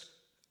just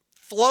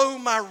flow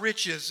my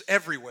riches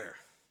everywhere.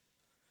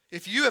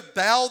 If you have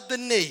bowed the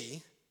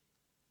knee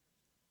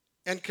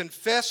and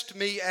confessed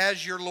me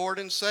as your Lord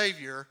and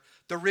Savior,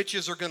 the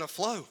riches are going to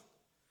flow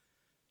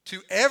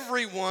to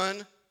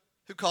everyone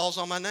who calls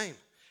on my name.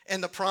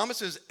 And the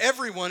promise is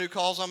everyone who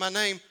calls on my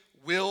name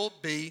will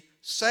be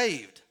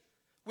saved.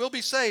 Will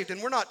be saved.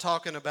 And we're not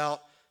talking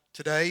about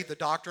today the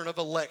doctrine of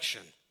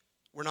election.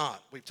 We're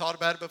not. We've talked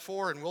about it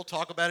before and we'll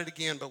talk about it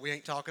again, but we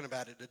ain't talking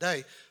about it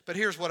today. But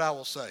here's what I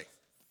will say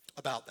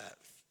about that.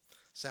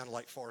 Sounded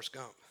like Forrest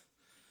Gump.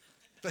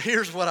 But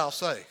here's what I'll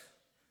say.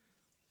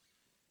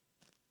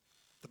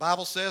 The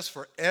Bible says,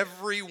 for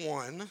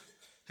everyone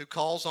who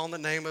calls on the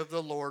name of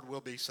the Lord will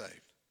be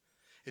saved.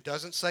 It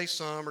doesn't say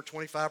some or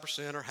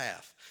 25% or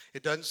half.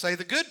 It doesn't say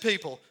the good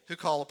people who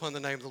call upon the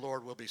name of the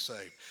Lord will be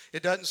saved.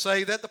 It doesn't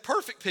say that the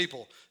perfect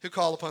people who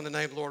call upon the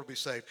name of the Lord will be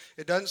saved.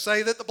 It doesn't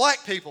say that the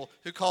black people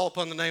who call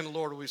upon the name of the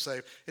Lord will be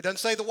saved. It doesn't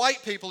say the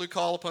white people who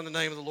call upon the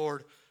name of the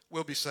Lord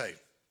will be saved.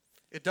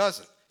 It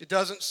doesn't. It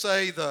doesn't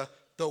say the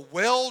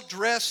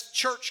well-dressed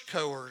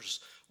churchgoers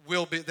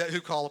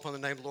who call upon the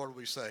name of the Lord will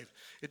be saved.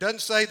 It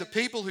doesn't say the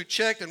people who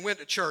checked and went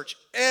to church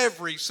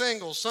every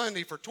single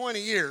Sunday for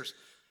 20 years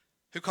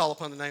who call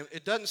upon the name.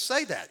 It doesn't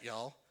say that,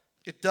 y'all.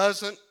 It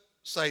doesn't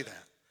say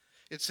that.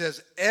 It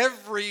says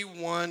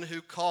everyone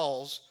who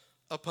calls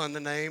upon the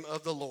name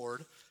of the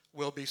Lord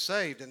will be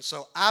saved. And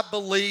so I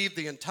believe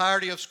the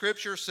entirety of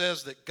Scripture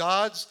says that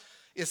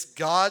it's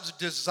God's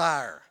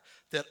desire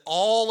that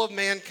all of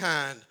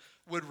mankind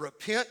would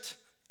repent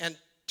and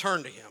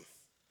turn to Him.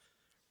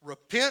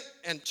 Repent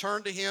and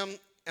turn to Him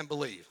and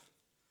believe.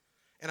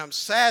 And I'm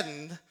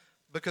saddened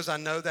because I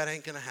know that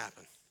ain't going to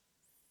happen.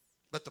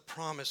 But the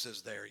promise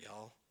is there,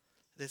 y'all.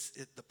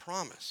 The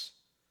promise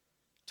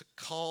to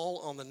call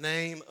on the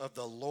name of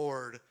the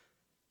Lord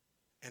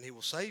and He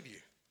will save you.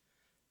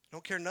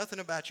 Don't care nothing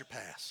about your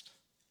past.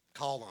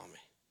 Call on me.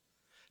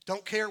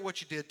 Don't care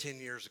what you did 10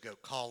 years ago.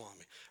 Call on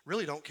me.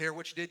 Really don't care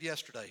what you did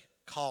yesterday.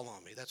 Call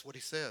on me. That's what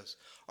He says.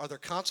 Are there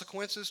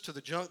consequences to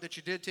the junk that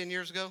you did 10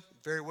 years ago?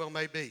 Very well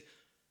may be.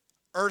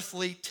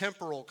 Earthly,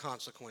 temporal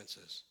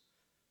consequences.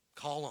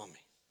 Call on me.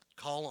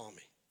 Call on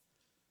me.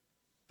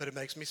 But it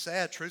makes me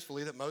sad,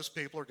 truthfully, that most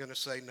people are going to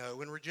say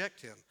no and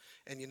reject Him.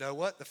 And you know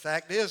what? The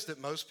fact is that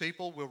most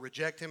people will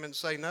reject Him and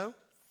say no.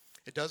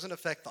 It doesn't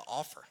affect the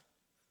offer.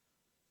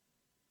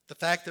 The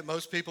fact that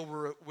most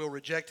people will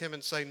reject Him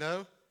and say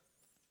no,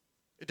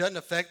 it doesn't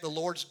affect the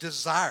Lord's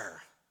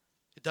desire.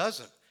 It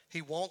doesn't.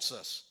 He wants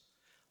us,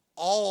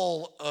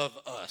 all of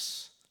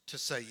us, to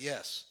say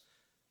yes.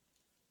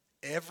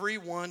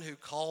 Everyone who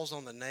calls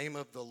on the name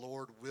of the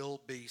Lord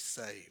will be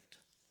saved.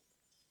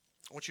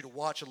 I want you to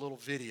watch a little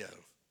video.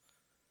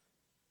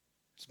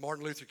 It's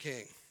Martin Luther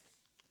King.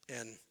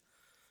 And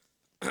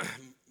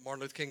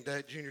Martin Luther King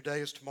Jr.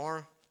 Day is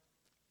tomorrow.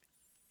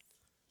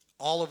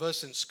 All of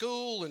us in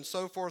school and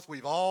so forth,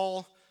 we've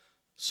all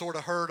sort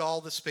of heard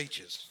all the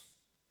speeches.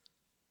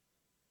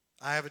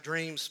 I Have a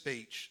Dream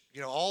speech,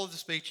 all of the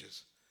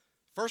speeches.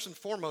 First and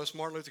foremost,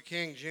 Martin Luther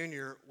King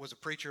Jr. was a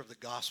preacher of the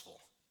gospel.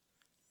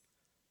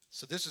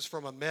 So this is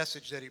from a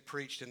message that he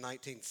preached in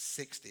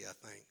 1960, I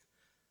think.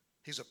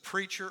 He's a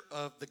preacher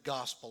of the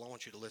gospel. I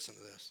want you to listen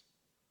to this.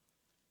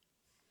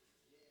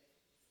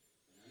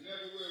 I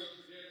never will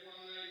forget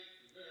one night,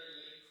 very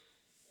late.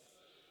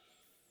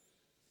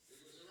 It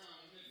was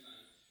around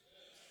midnight.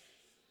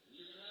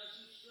 You can have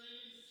some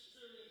strange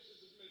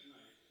experiences at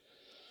midnight.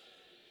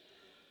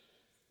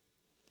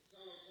 The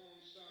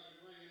telephone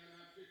started ringing and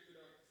I picked it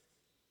up.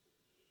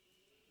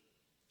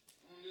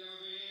 On the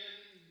other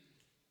end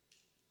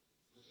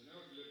was an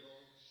ugly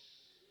voice.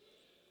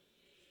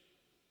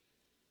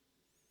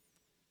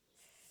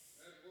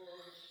 That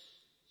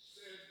voice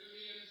said to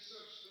me in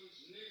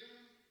substance,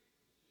 "Nigger,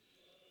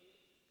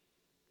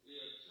 we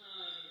are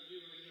tired of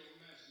you and your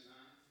mess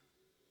now.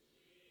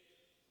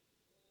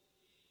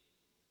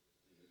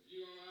 And if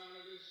you are out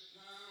of this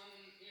town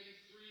in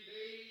 3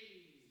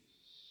 days,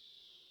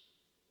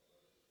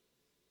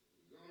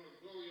 we're going to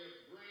blow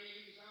your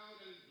brains out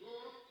and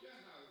blow up your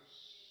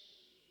house."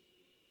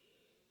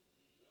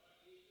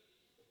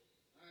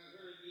 I've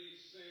heard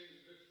these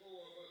things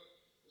before, but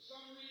for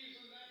some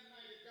reason that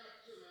night it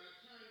got to me. I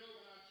turned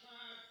over and I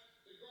tried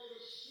to go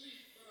to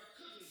sleep, but I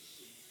couldn't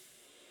sleep.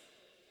 I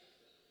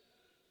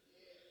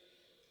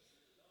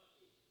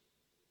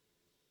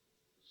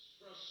was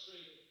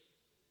frustrated,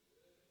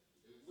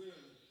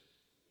 bewildered.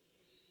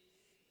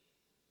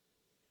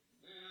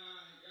 Then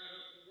I got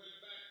up and went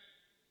back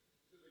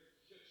to the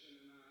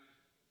kitchen and I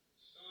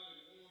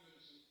started warming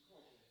some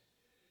coffee,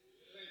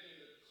 thinking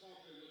that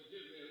coffee would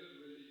give me a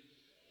little relief.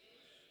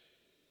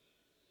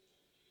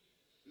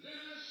 Then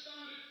I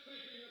started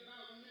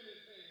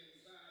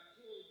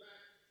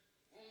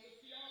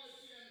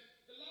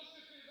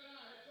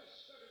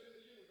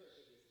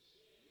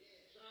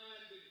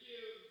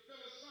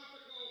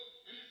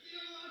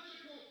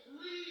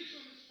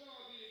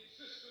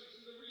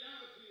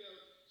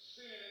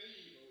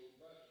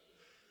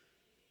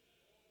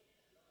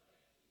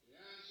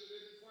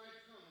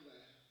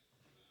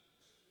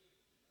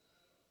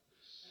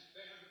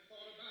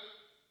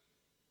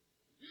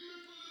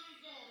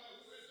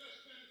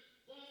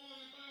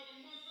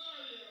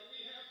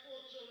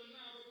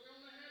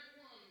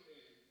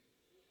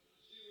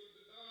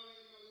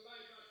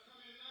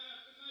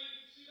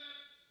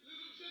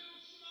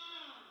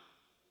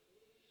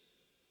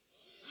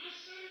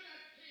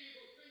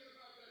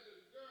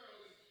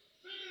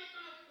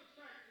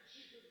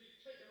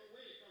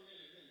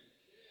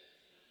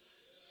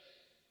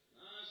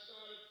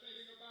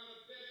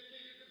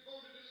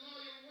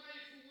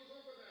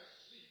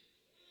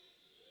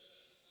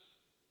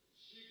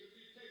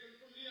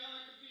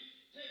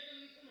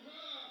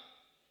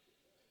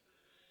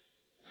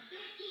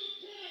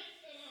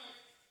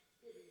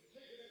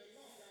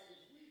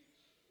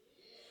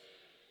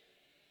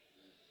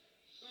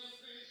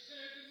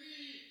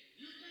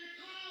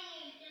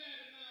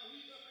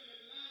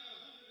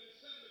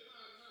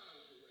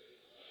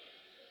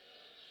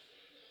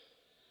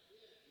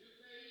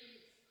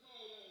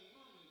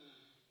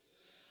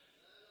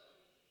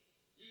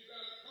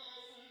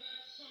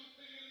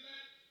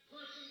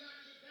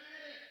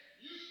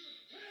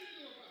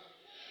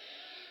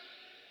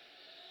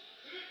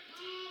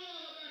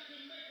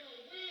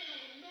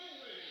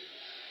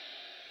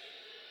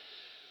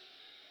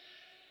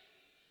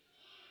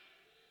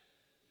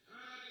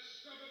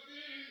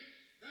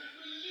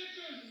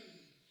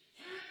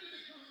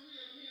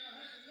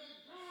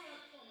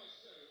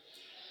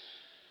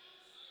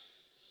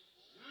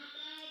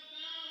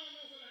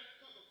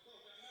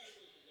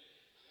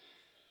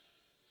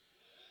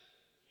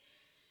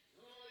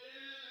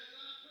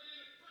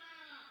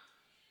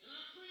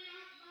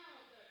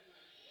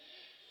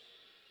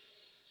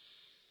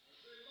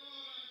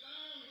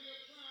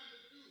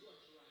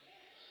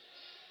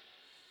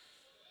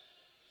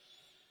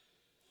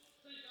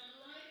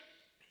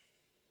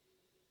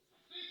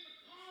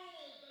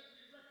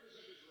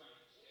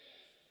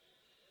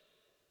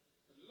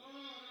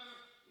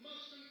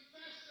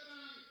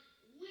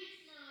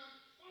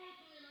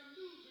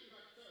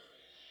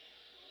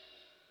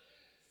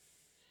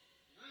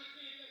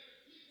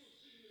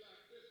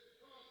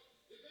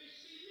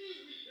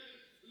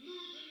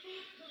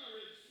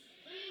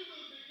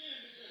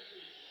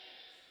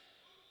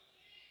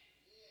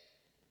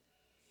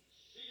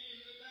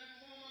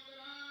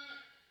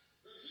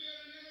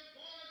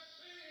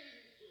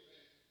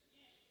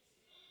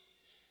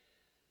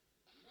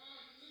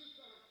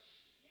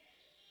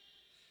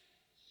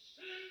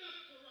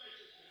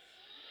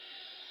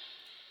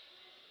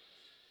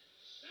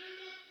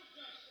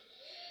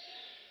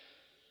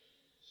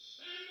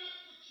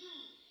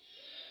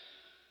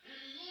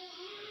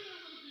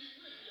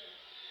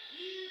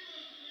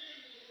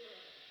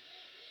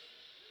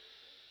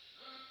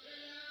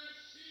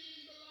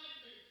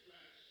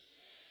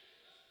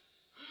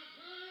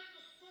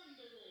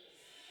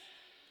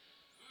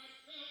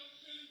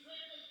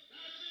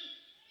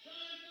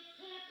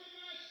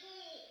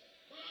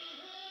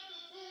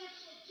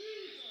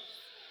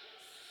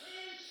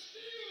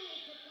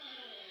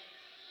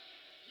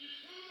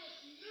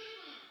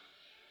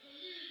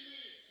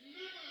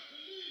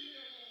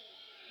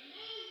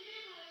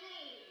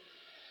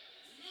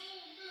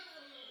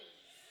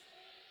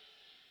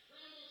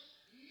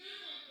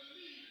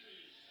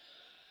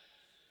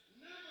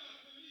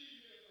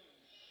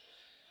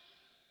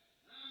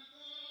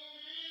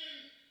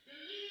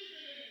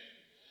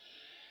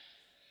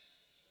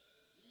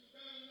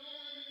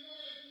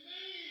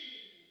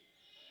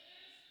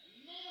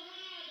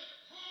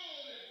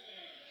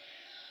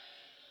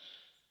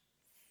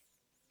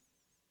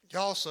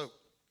Y'all, so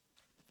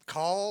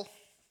call.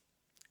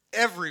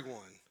 Everyone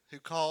who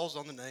calls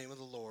on the name of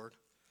the Lord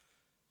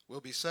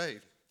will be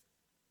saved.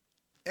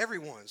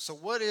 Everyone. So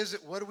what is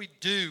it? What do we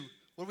do?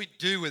 What do we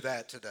do with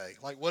that today?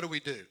 Like, what do we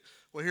do?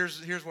 Well, here's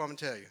what I'm going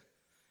to tell you.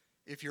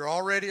 If you're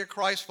already a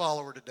Christ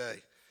follower today,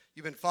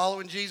 you've been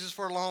following Jesus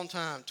for a long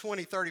time,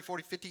 20, 30,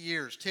 40, 50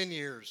 years, 10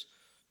 years,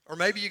 or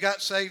maybe you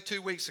got saved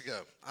 2 weeks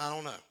ago. I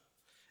don't know.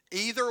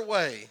 Either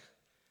way,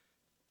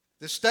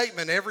 the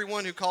statement,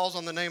 everyone who calls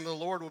on the name of the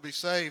Lord will be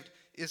saved,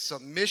 is a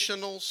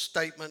missional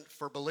statement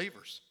for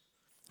believers.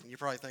 And you're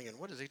probably thinking,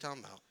 what is he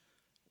talking about?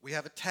 We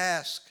have a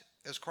task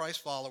as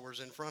Christ followers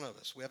in front of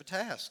us. We have a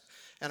task.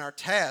 And our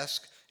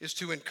task is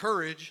to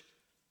encourage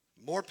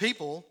more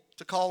people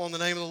to call on the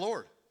name of the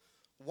Lord.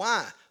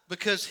 Why?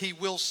 Because he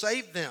will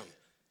save them.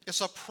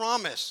 It's a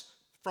promise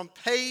from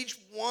page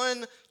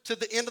 1 to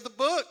the end of the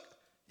book.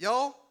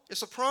 Y'all,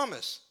 it's a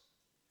promise.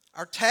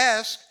 Our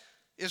task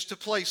is to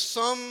play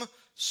some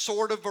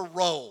sort of a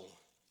role.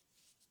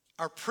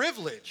 Our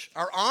privilege,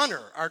 our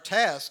honor, our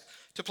task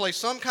to play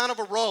some kind of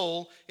a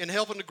role in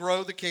helping to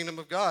grow the kingdom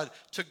of God,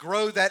 to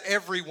grow that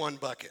everyone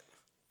bucket.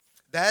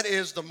 That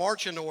is the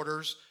marching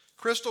orders,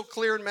 crystal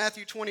clear in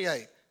Matthew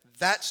 28.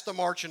 That's the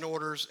marching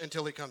orders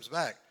until he comes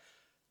back.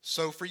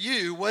 So for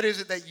you, what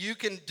is it that you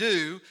can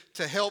do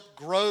to help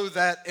grow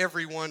that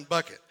everyone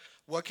bucket?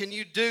 What can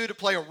you do to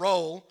play a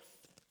role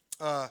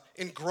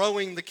in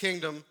growing the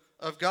kingdom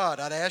of God?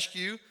 I'd ask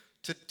you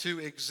to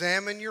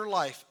examine your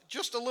life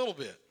just a little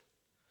bit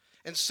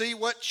and see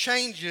what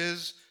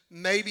changes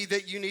maybe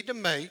that you need to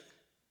make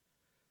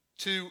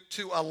to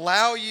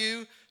allow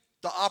you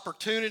the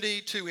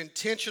opportunity to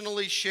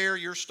intentionally share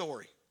your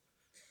story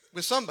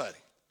with somebody.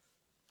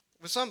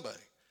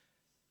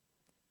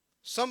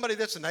 Somebody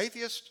that's an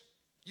atheist,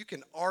 you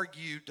can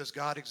argue, does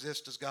God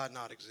exist, does God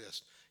not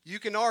exist? You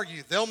can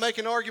argue. They'll make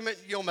an argument,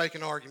 you'll make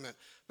an argument.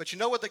 But you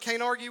know what they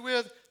can't argue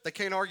with? They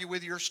can't argue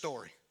with your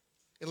story,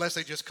 unless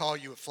they just call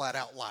you a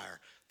flat-out liar.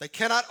 They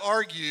cannot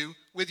argue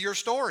with your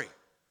story.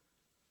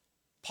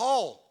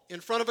 Paul,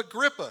 in front of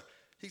Agrippa,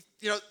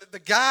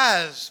 the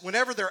guys,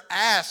 whenever they're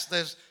asked,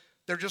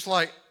 they're just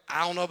like,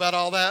 I don't know about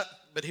all that,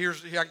 but here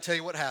I can tell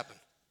you what happened.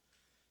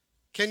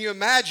 Can you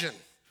imagine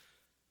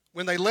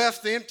when they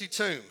left the empty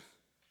tomb?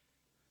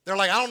 They're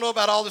like, I don't know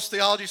about all this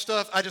theology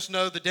stuff. I just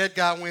know the dead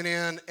guy went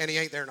in and he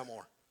ain't there no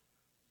more.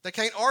 They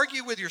can't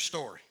argue with your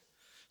story.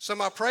 So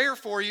my prayer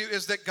for you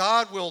is that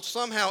God will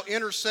somehow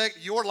intersect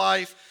your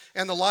life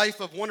and the life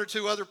of one or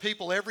two other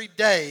people every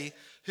day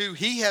who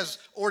he has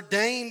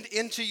ordained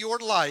into your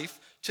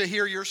life to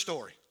hear your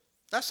story.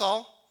 That's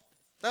all.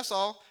 That's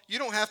all. You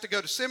don't have to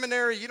go to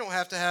seminary. You don't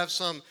have to have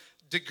some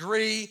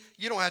degree.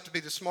 You don't have to be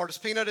the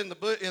smartest peanut in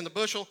the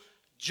bushel.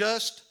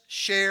 Just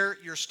share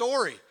your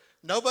story.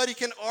 Nobody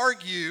can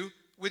argue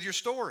with your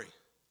story.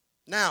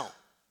 Now,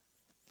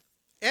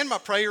 and my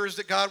prayer is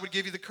that God would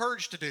give you the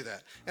courage to do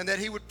that and that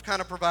he would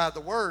kind of provide the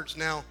words.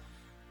 Now,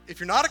 if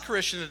you're not a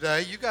Christian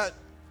today, you got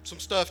some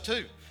stuff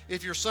too.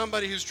 If you're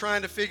somebody who's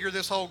trying to figure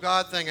this whole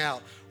God thing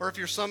out, or if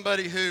you're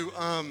somebody who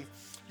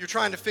you're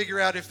trying to figure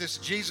out if this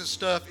Jesus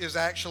stuff is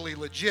actually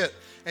legit,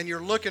 and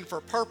you're looking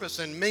for purpose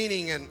and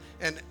meaning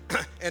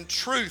and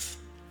truth,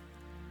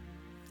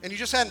 and you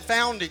just hadn't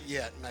found it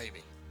yet,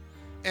 maybe.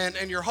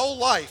 And your whole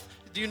life,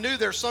 you knew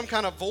there's some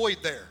kind of void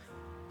there,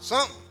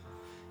 something.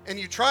 And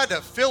you tried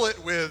to fill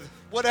it with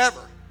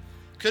whatever.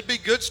 Could be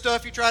good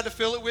stuff you tried to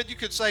fill it with. You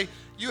could say,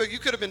 you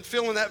could have been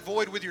filling that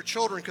void with your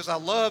children because I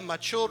love my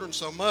children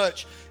so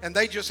much, and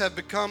they just have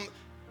become,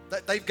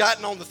 they've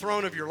gotten on the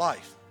throne of your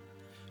life.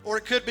 Or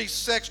it could be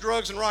sex,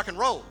 drugs, and rock and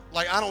roll.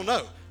 Like, I don't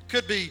know.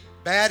 Could be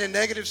bad and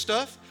negative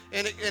stuff,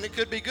 and it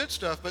could be good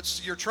stuff,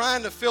 but you're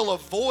trying to fill a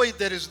void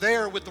that is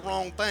there with the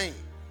wrong thing.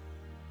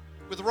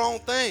 With the wrong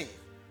thing.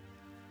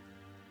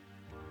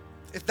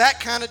 If that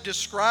kind of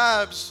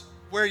describes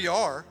where you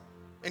are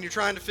and you're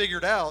trying to figure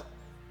it out,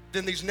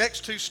 then these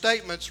next two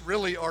statements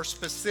really are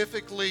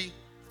specifically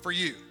for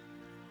you.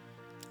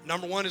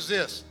 Number one is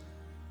this: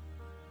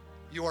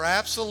 you are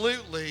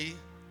absolutely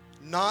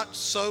not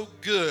so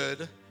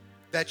good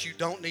that you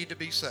don't need to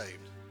be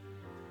saved.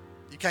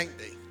 You can't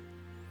be.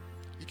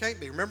 You can't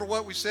be. Remember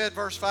what we said,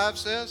 verse 5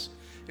 says?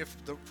 If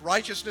the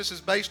righteousness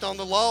is based on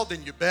the law,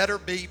 then you better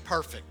be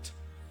perfect.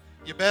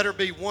 You better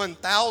be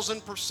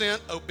 1,000%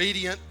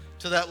 obedient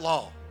to that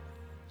law.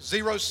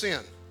 Zero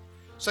sin.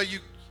 So you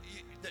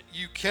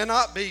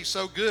cannot be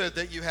so good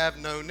that you have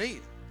no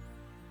need.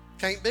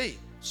 Can't be.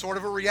 Sort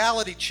of a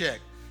reality check.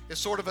 It's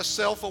sort of a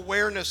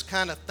self-awareness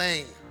kind of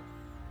thing.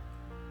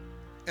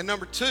 And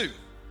number two,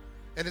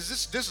 and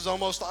this is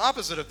almost the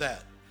opposite of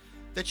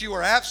that you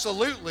are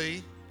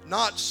absolutely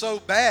not so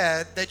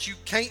bad that you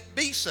can't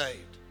be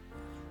saved.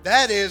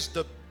 That is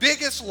the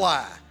biggest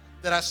lie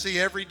that I see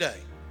every day.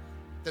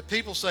 That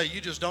people say,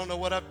 you just don't know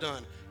what I've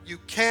done. You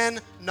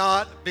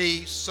cannot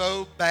be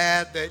so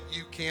bad that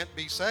you can't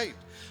be saved.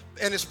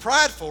 And it's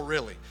prideful,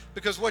 really,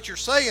 because what you're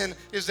saying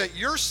is that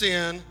your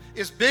sin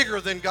is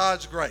bigger than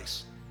God's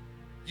grace.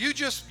 You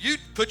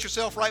put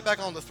yourself right back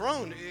on the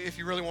throne if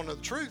you really want to know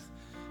the truth.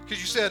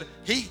 Because you said,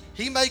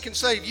 he may can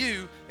save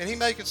you, and he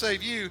may can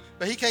save you,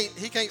 but he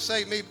can't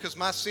save me because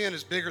my sin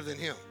is bigger than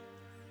him.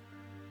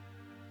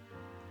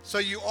 So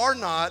you are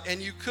not,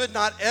 and you could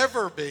not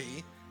ever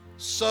be,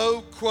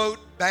 so, quote,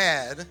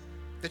 bad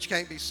that you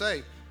can't be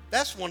saved.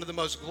 That's one of the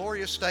most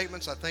glorious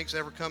statements I think's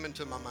ever come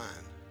into my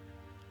mind.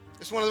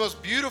 It's one of the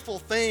most beautiful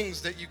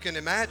things that you can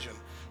imagine.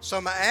 So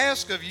my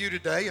ask of you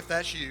today, if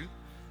that's you,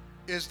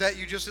 is that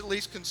you just at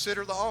least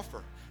consider the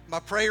offer.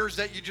 My prayer is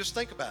that you just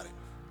think about it.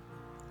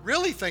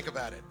 Really think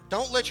about it.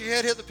 Don't let your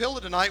head hit the pillow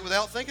tonight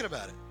without thinking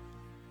about it.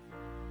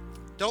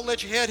 Don't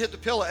let your head hit the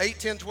pillow 8,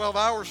 10, 12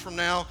 hours from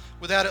now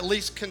without at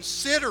least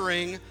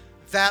considering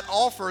that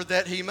offer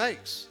that he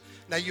makes.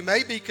 Now, you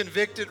may be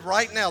convicted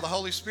right now. The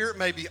Holy Spirit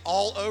may be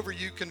all over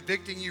you,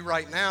 convicting you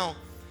right now,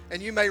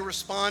 and you may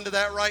respond to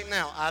that right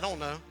now. I don't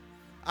know.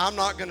 I'm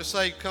not going to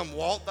say, come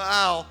walk the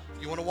aisle.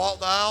 You want to walk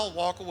the aisle,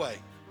 walk away.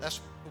 That's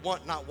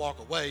one, not walk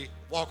away,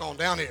 walk on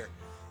down here.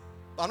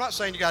 I'm not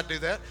saying you got to do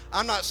that.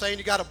 I'm not saying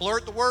you got to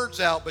blurt the words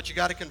out, but you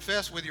got to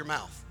confess with your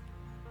mouth.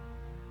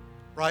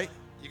 Right?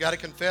 You got to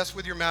confess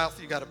with your mouth.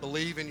 You got to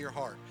believe in your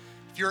heart.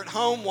 If you're at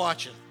home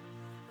watching,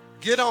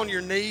 get on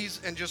your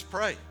knees and just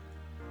pray.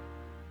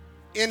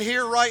 In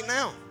here right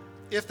now,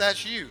 if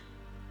that's you,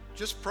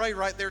 just pray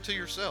right there to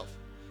yourself.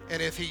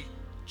 And if he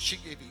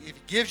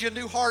gives you a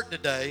new heart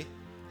today,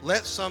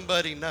 let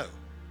somebody know.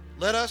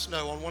 Let us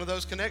know on one of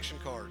those connection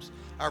cards.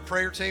 Our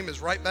prayer team is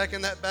right back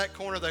in that back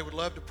corner. They would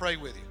love to pray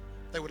with you.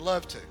 They would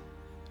love to.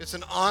 It's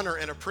an honor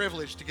and a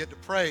privilege to get to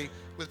pray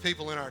with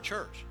people in our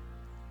church.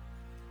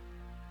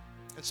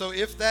 And so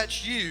if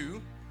that's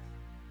you,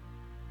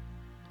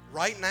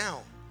 right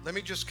now, let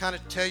me just kind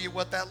of tell you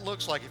what that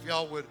looks like. If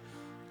y'all would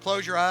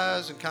close your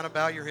eyes and kind of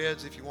bow your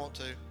heads if you want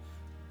to.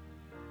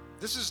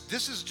 This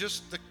is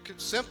just the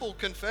simple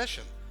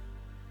confession.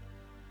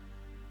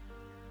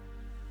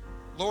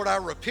 Lord, I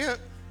repent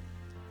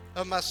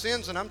of my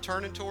sins and I'm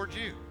turning towards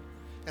you.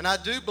 And I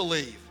do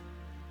believe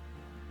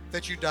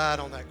that you died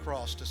on that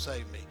cross to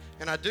save me.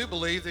 And I do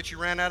believe that you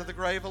ran out of the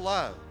grave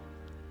alive.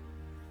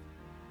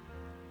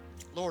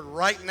 Lord,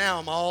 right now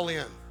I'm all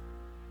in.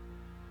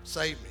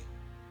 Save me.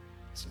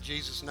 It's in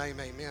Jesus' name,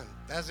 amen.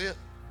 That's it.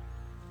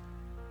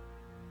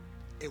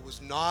 It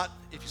was not,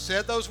 if you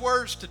said those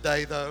words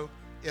today, though,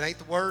 it ain't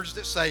the words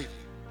that save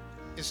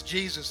you. It's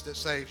Jesus that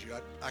saves you.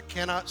 I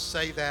cannot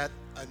say that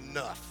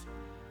enough.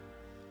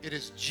 It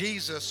is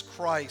Jesus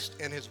Christ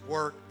and his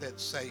work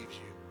that saves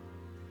you.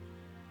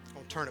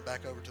 I'll turn it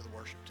back over to the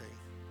worship team.